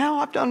on now,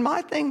 I've done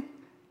my thing.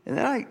 And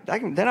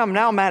then I'm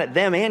now mad at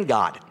them and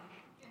God.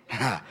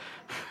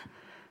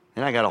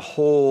 Then I got a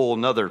whole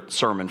nother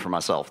sermon for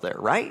myself there,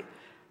 right?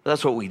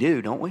 That's what we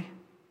do, don't we?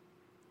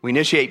 We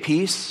initiate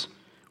peace,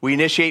 we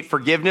initiate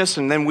forgiveness,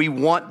 and then we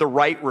want the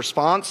right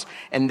response.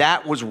 And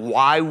that was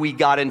why we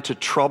got into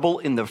trouble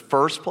in the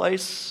first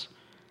place.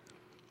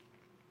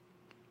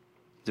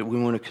 That we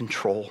want to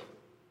control.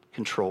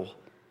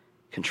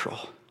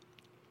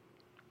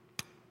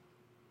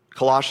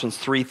 Colossians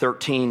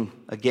 3:13,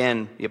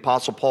 again, the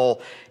Apostle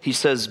Paul, he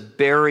says,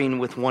 bearing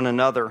with one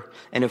another.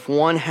 And if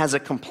one has a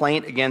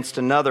complaint against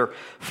another,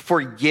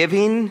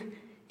 forgiving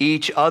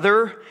each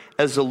other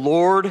as the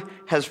Lord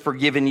has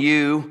forgiven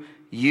you,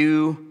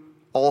 you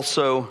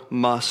also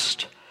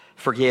must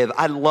forgive.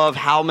 I love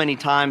how many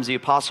times the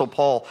Apostle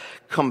Paul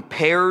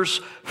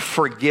compares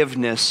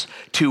forgiveness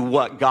to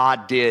what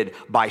God did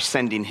by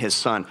sending his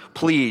son.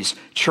 Please,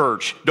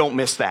 church, don't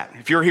miss that.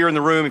 If you're here in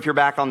the room, if you're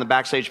back on the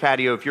backstage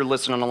patio, if you're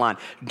listening online,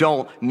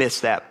 don't miss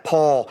that.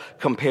 Paul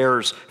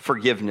compares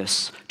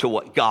forgiveness to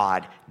what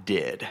God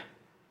did,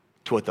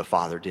 to what the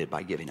Father did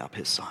by giving up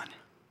his son.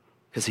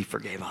 Because he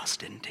forgave us,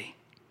 didn't he?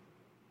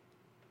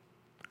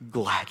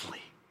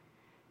 Gladly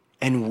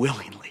and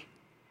willingly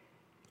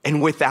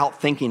and without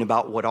thinking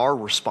about what our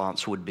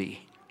response would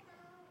be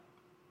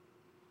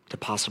to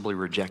possibly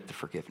reject the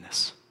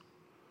forgiveness.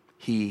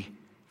 He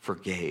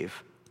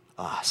forgave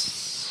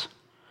us.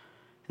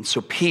 And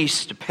so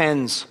peace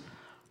depends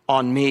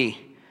on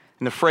me.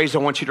 And the phrase I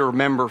want you to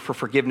remember for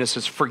forgiveness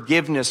is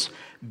forgiveness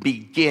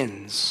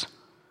begins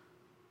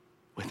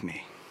with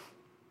me.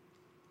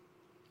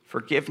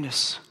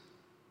 Forgiveness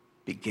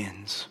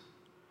begins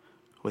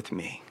with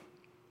me.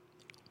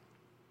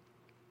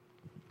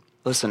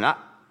 Listen,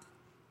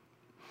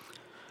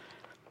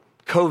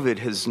 COVID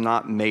has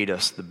not made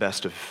us the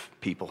best of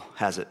people,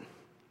 has it?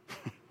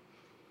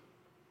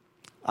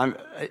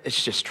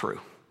 It's just true.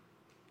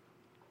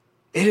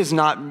 It is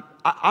not.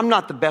 I'm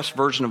not the best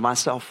version of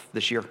myself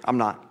this year. I'm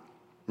not.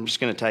 I'm just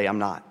going to tell you, I'm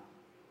not.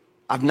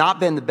 I've not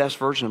been the best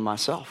version of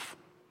myself.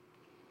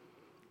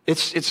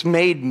 It's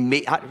made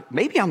me,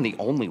 maybe I'm the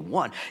only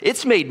one.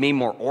 It's made me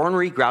more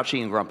ornery,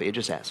 grouchy, and grumpy. It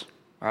just has.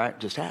 All right? It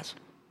just has.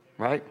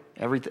 Right?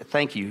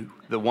 Thank you,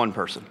 the one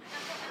person.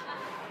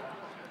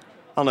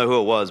 I don't know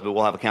who it was, but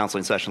we'll have a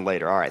counseling session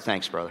later. All right,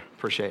 thanks, brother.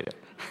 Appreciate it.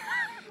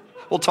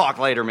 We'll talk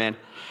later, man.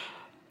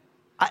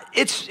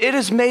 It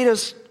has made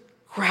us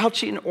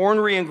grouchy and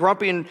ornery and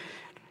grumpy, and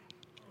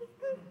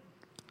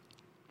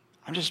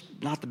I'm just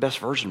not the best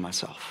version of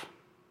myself.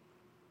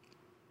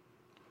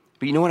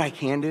 But you know what I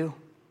can do?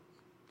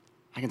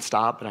 I can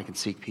stop and I can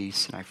seek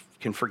peace and I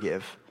can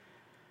forgive.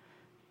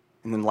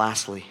 And then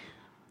lastly,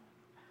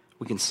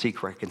 we can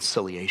seek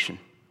reconciliation.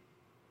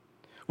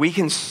 We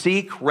can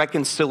seek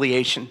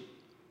reconciliation.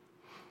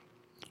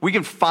 We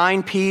can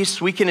find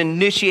peace. We can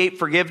initiate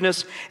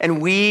forgiveness.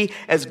 And we,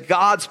 as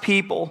God's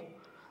people,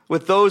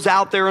 with those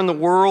out there in the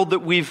world that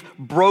we've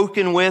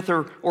broken with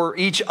or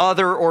each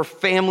other or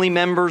family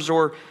members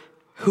or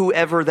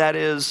whoever that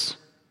is,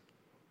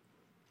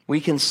 we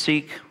can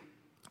seek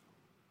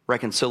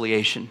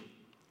reconciliation.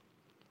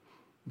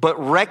 But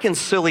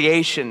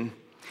reconciliation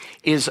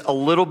is a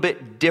little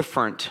bit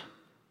different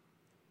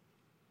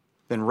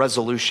than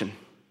resolution.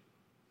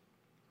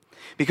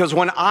 Because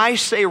when I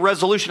say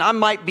resolution, I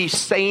might be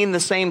saying the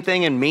same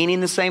thing and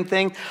meaning the same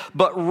thing,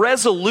 but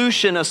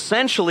resolution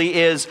essentially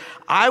is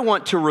I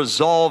want to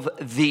resolve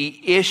the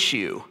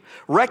issue.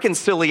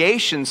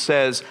 Reconciliation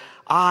says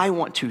I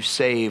want to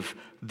save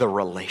the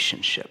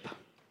relationship.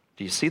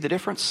 Do you see the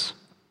difference?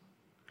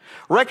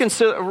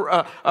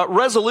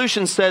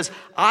 Resolution says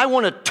I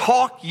want to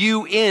talk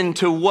you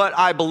into what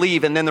I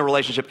believe, and then the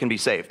relationship can be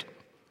saved.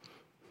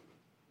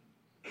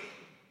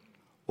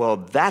 Well,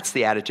 that's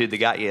the attitude that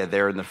got you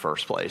there in the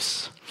first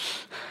place.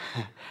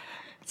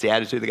 It's the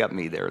attitude that got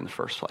me there in the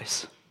first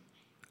place.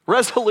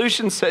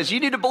 Resolution says you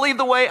need to believe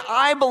the way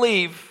I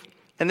believe,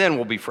 and then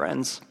we'll be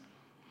friends.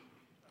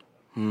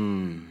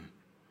 Man.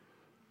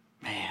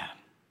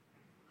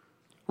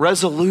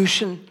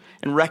 Resolution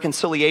and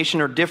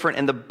reconciliation are different,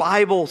 and the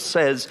Bible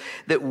says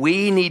that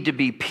we need to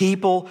be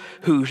people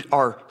who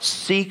are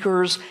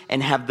seekers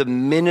and have the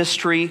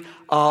ministry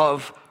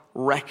of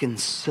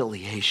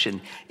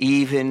reconciliation,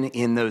 even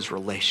in those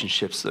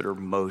relationships that are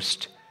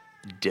most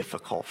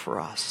difficult for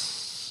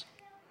us.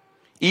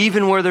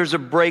 Even where there's a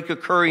break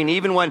occurring,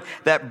 even when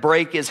that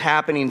break is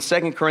happening.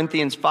 2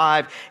 Corinthians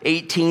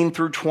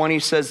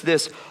 5:18-20 says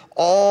this,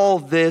 all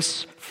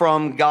this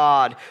from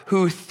God,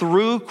 who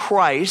through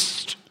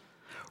Christ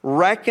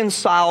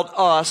reconciled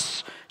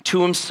us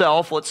to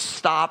himself. Let's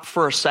stop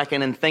for a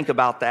second and think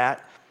about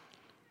that.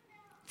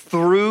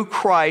 Through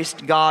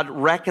Christ, God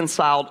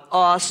reconciled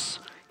us.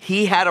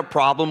 He had a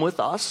problem with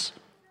us.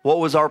 What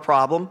was our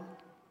problem?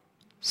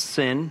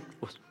 Sin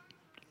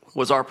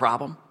was our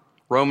problem.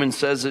 Romans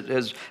says it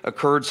has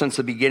occurred since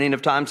the beginning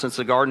of time, since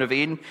the Garden of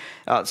Eden,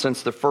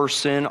 since the first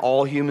sin,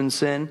 all human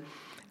sin.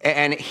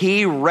 And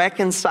he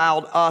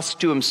reconciled us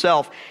to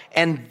himself.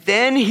 And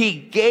then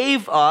he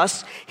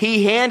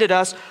handed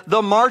us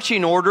the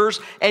marching orders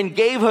and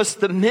gave us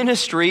the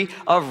ministry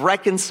of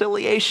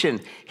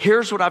reconciliation.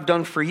 Here's what I've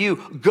done for you.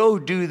 Go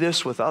do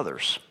this with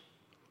others.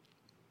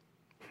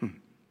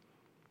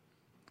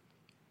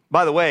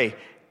 By the way,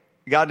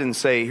 God didn't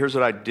say, here's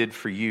what I did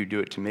for you,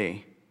 do it to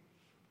me.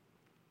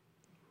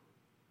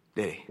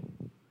 Did he?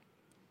 In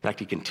fact,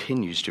 he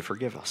continues to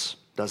forgive us,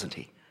 doesn't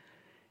he?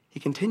 He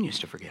continues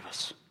to forgive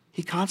us.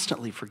 He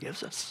constantly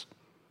forgives us.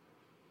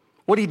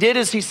 What he did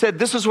is he said,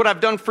 this is what I've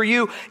done for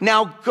you.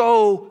 Now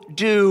go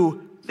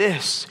do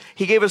this.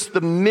 He gave us the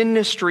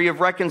ministry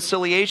of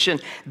reconciliation.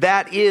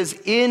 That is,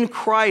 in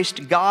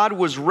Christ, God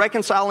was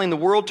reconciling the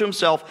world to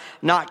himself,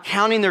 not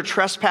counting their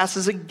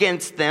trespasses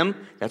against them.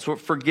 That's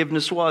what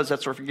forgiveness was.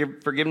 That's what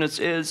forgiveness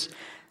is.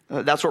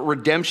 That's what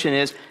redemption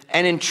is.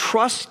 And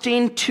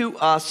entrusting to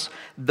us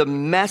the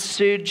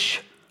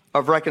message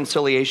of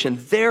reconciliation.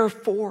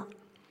 Therefore,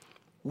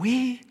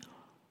 we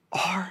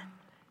are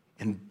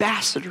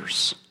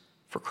ambassadors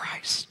for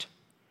Christ.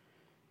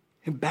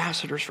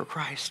 Ambassadors for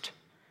Christ.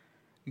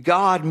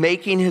 God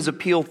making his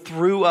appeal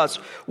through us.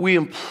 We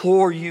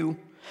implore you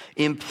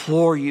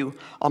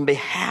on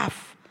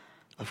behalf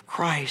of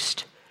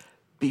Christ,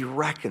 be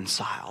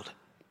reconciled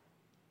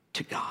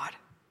to God.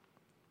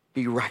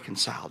 Be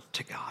reconciled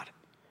to God.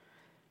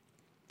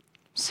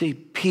 See,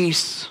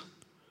 peace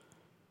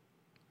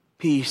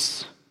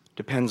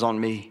depends on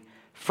me.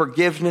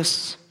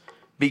 Forgiveness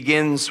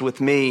begins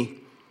with me.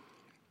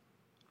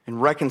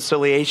 And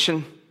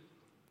reconciliation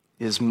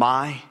is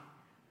my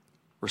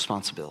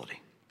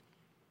responsibility.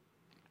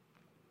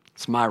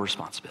 It's my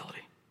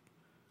responsibility.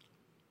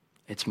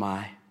 It's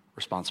my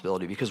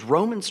responsibility. Because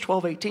Romans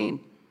 12:18,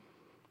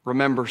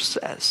 remember,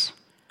 says,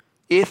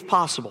 if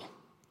possible,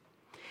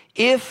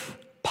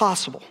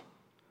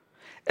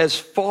 as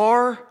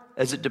far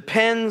as it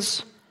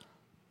depends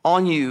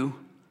on you,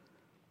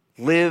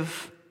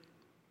 live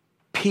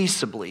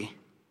peaceably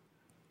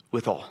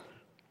with all.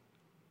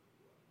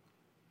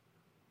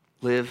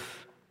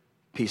 Live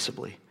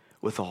peaceably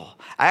with all.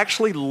 I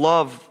actually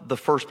love the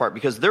first part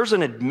because there's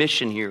an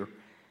admission here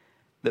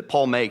that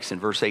Paul makes in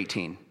verse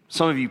 18.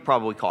 Some of you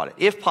probably caught it.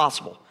 If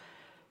possible,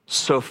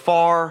 so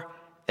far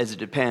as it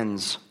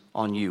depends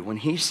on you. When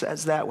he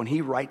says that, when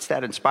he writes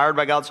that, inspired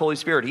by God's Holy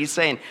Spirit, he's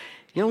saying,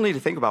 you don't need to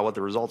think about what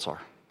the results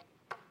are.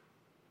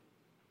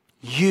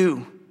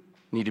 You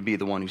need to be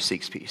the one who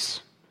seeks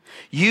peace.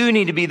 You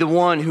need to be the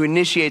one who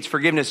initiates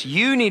forgiveness.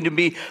 You need to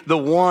be the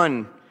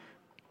one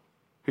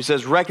who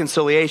says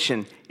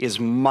reconciliation is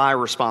my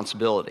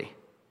responsibility.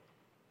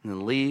 And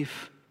then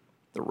leave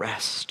the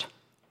rest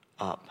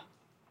up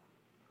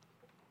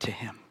to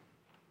him.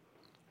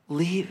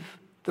 Leave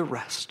the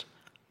rest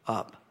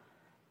up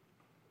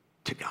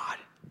to God.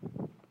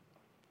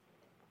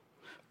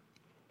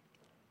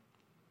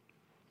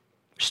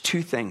 There's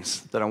two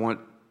things that I want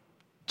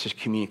to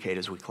communicate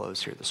as we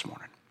close here this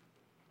morning.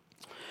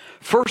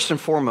 First and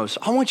foremost,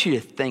 I want you to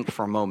think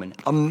for a moment,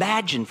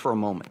 imagine for a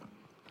moment,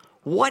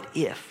 what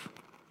if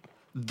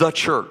the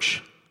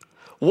church,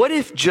 what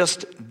if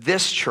just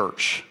this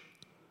church,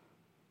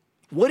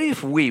 what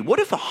if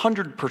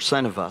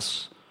 100% of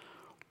us,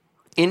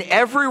 in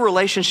every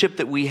relationship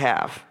that we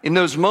have, in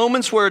those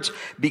moments where it's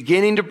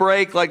beginning to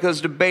break, like those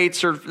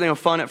debates are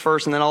fun at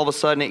first, and then all of a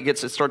sudden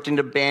it's starting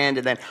to bend,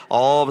 and then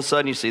all of a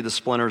sudden you see the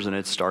splinters and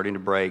it's starting to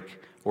break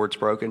or it's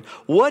broken.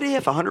 What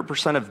if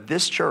 100% of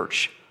this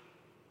church,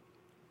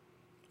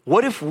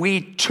 what if we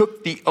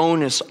took the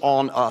onus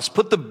on us,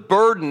 put the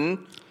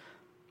burden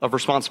of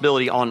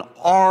responsibility on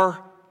our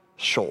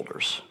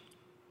shoulders?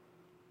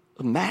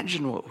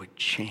 Imagine what would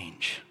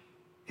change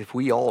if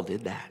we all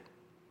did that.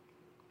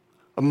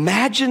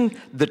 Imagine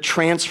the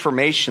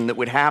transformation that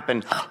would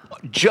happen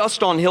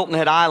just on Hilton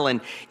Head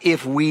Island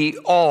if we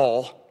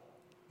all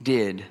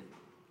did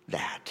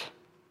that.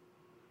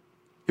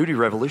 It would be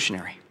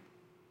revolutionary.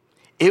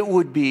 It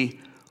would be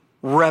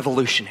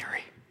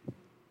revolutionary.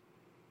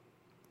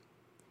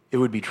 It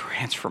would be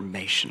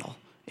transformational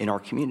in our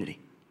community.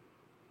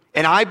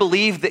 And I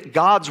believe that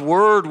God's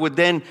word would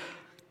then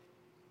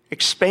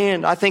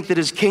expand. I think that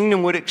his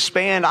kingdom would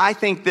expand. I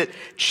think that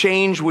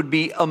change would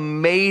be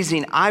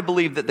amazing. I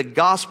believe that the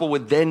gospel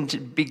would then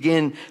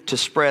begin to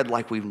spread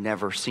like we've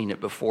never seen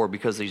it before,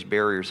 because these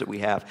barriers that we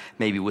have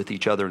maybe with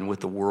each other and with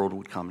the world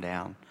would come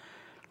down.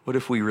 What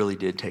if we really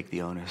did take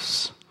the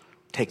onus,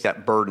 take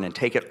that burden and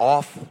take it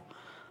off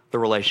the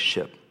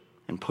relationship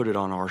and put it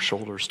on our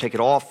shoulders, take it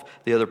off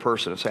the other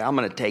person and say, I'm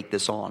going to take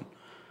this on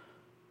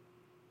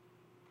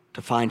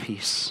to find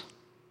peace,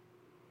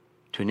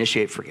 to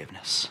initiate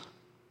forgiveness,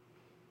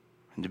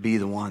 and to be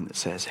the one that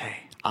says, hey,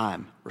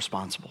 I'm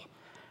responsible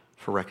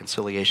for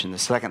reconciliation. The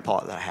second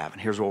thought that I have,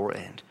 and here's where we'll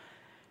end,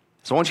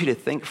 is I want you to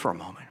think for a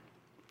moment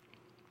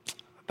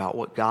about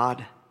what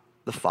God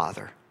the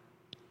Father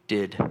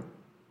did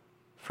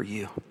for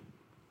you.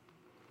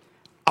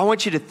 I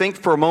want you to think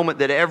for a moment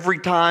that every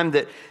time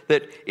that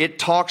it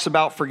talks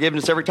about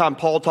forgiveness, every time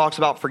Paul talks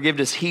about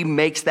forgiveness, he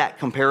makes that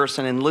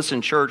comparison. And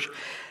listen, church,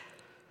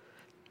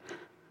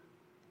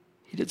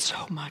 he did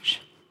so much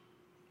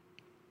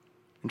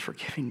in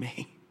forgiving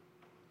me.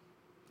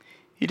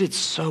 He did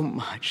so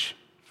much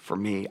for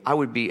me. I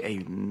would be a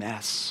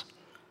mess.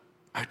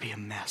 I'd be a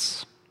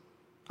mess.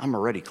 I'm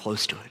already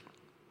close to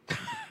it.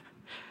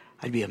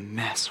 I'd be a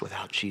mess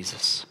without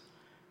Jesus.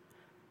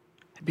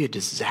 I'd be a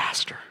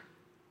disaster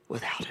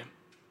without him.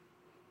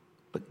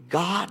 But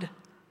God,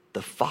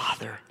 the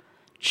Father,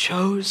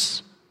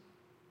 chose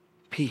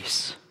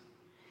peace.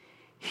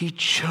 He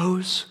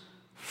chose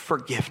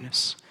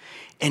forgiveness.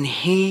 And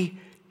he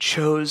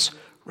chose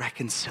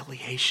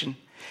reconciliation.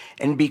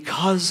 And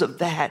because of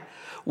that,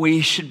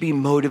 we should be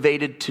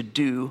motivated to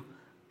do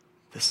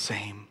the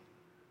same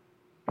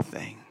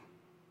thing.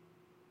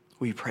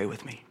 Will you pray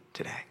with me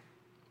today?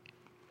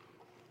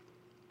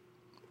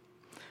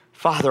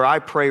 Father, I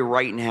pray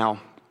right now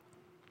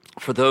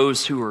for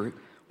those who are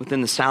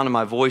within the sound of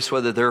my voice,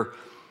 whether they're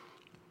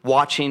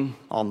watching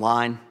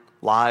online,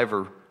 live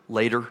or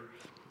later,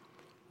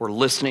 or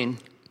listening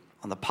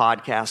on the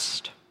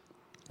podcast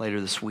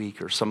later this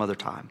week or some other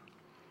time,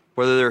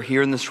 whether they're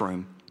here in this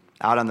room,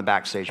 out on the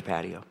backstage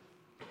patio.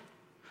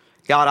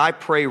 God, I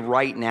pray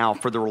right now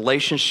for the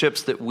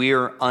relationships that we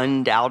are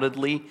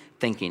undoubtedly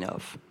thinking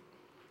of.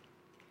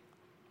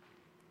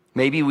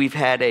 Maybe we've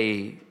had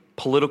a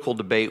political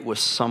debate with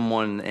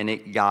someone and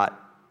it got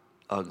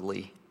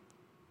ugly.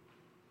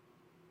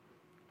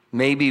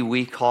 Maybe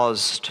we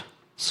caused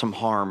some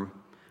harm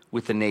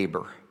with a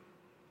neighbor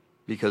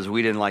because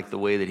we didn't like the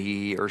way that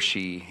he or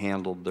she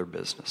handled their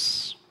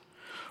business.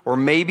 Or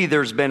maybe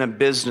there's been a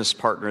business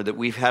partner that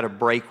we've had a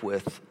break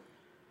with.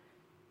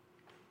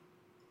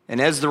 And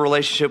as the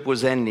relationship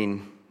was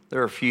ending,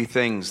 there are a few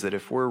things that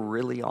if we're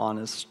really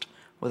honest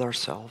with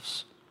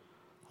ourselves,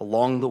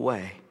 along the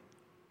way,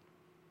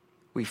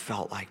 we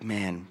felt like,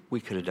 man, we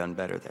could have done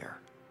better there.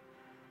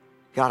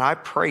 God, I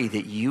pray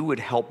that you would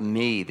help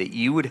me, that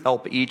you would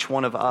help each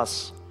one of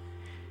us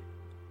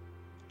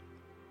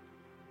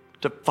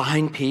to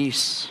find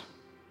peace,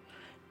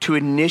 to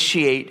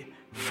initiate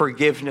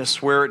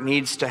forgiveness where it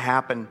needs to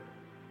happen,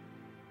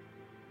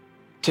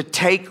 to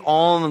take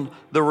on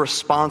the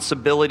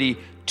responsibility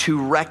to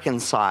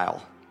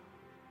reconcile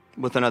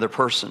with another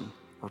person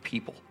or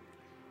people.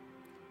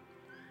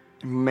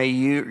 May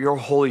your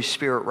Holy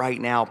Spirit right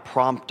now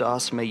prompt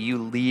us. May you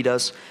lead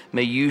us.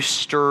 May you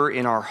stir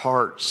in our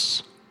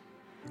hearts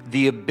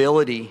the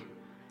ability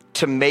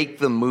to make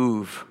the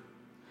move,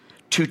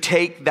 to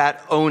take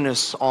that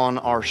onus on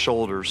our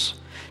shoulders,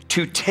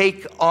 to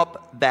take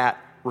up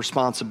that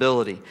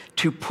responsibility,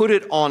 to put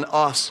it on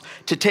us,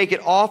 to take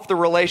it off the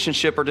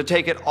relationship or to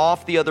take it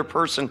off the other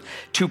person,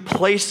 to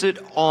place it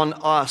on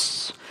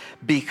us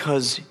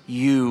because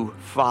you,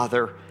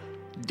 Father,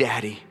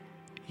 Daddy,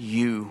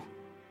 you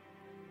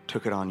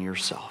took it on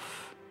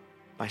yourself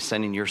by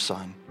sending your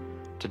Son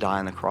to die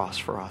on the cross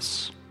for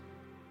us.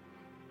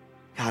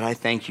 God, I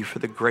thank you for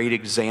the great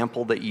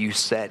example that you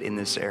set in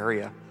this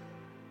area.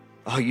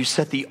 Oh, you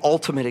set the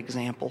ultimate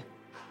example.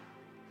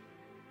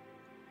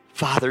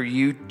 Father,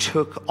 you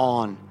took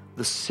on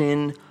the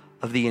sin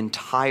of the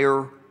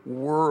entire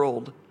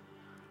world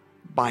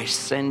by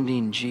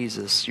sending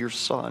Jesus, your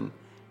Son,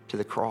 to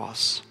the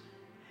cross.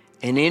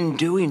 And in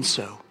doing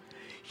so,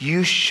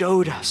 you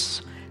showed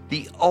us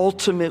the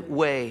ultimate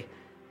way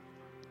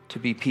to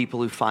be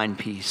people who find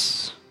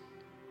peace,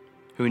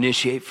 who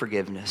initiate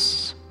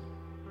forgiveness,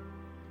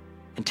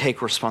 and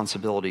take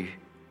responsibility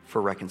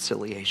for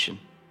reconciliation.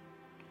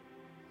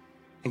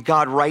 And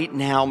God, right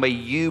now, may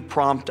you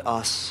prompt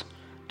us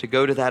to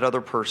go to that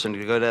other person,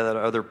 to go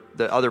to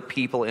the other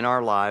people in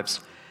our lives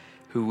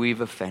who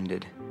we've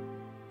offended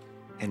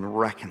and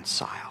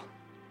reconcile.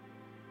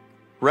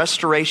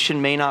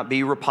 Restoration may not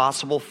be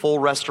possible, full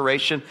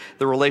restoration.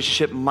 The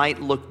relationship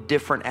might look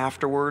different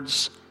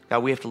afterwards.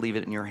 God, we have to leave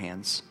it in your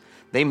hands.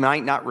 They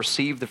might not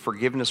receive the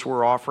forgiveness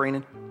we're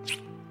offering.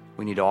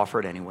 We need to offer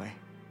it anyway.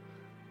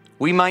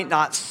 We might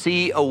not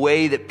see a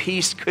way that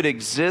peace could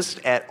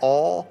exist at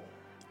all.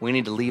 We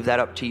need to leave that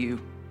up to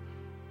you.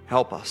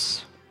 Help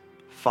us,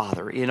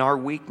 Father, in our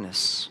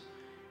weakness,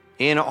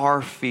 in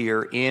our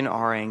fear, in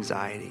our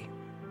anxiety,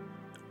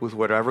 with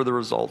whatever the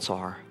results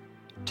are,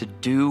 to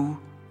do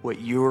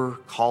what you're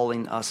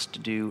calling us to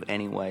do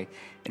anyway.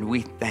 And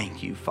we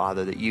thank you,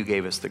 Father, that you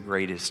gave us the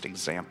greatest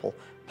example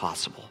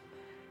possible.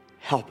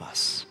 Help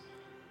us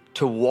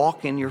to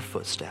walk in your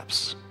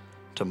footsteps,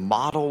 to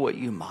model what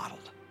you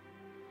modeled,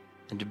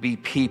 and to be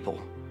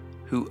people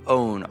who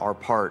own our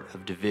part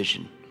of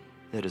division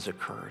that has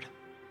occurred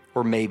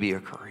or may be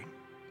occurring.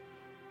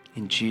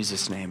 In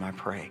Jesus' name I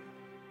pray.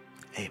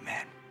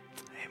 Amen.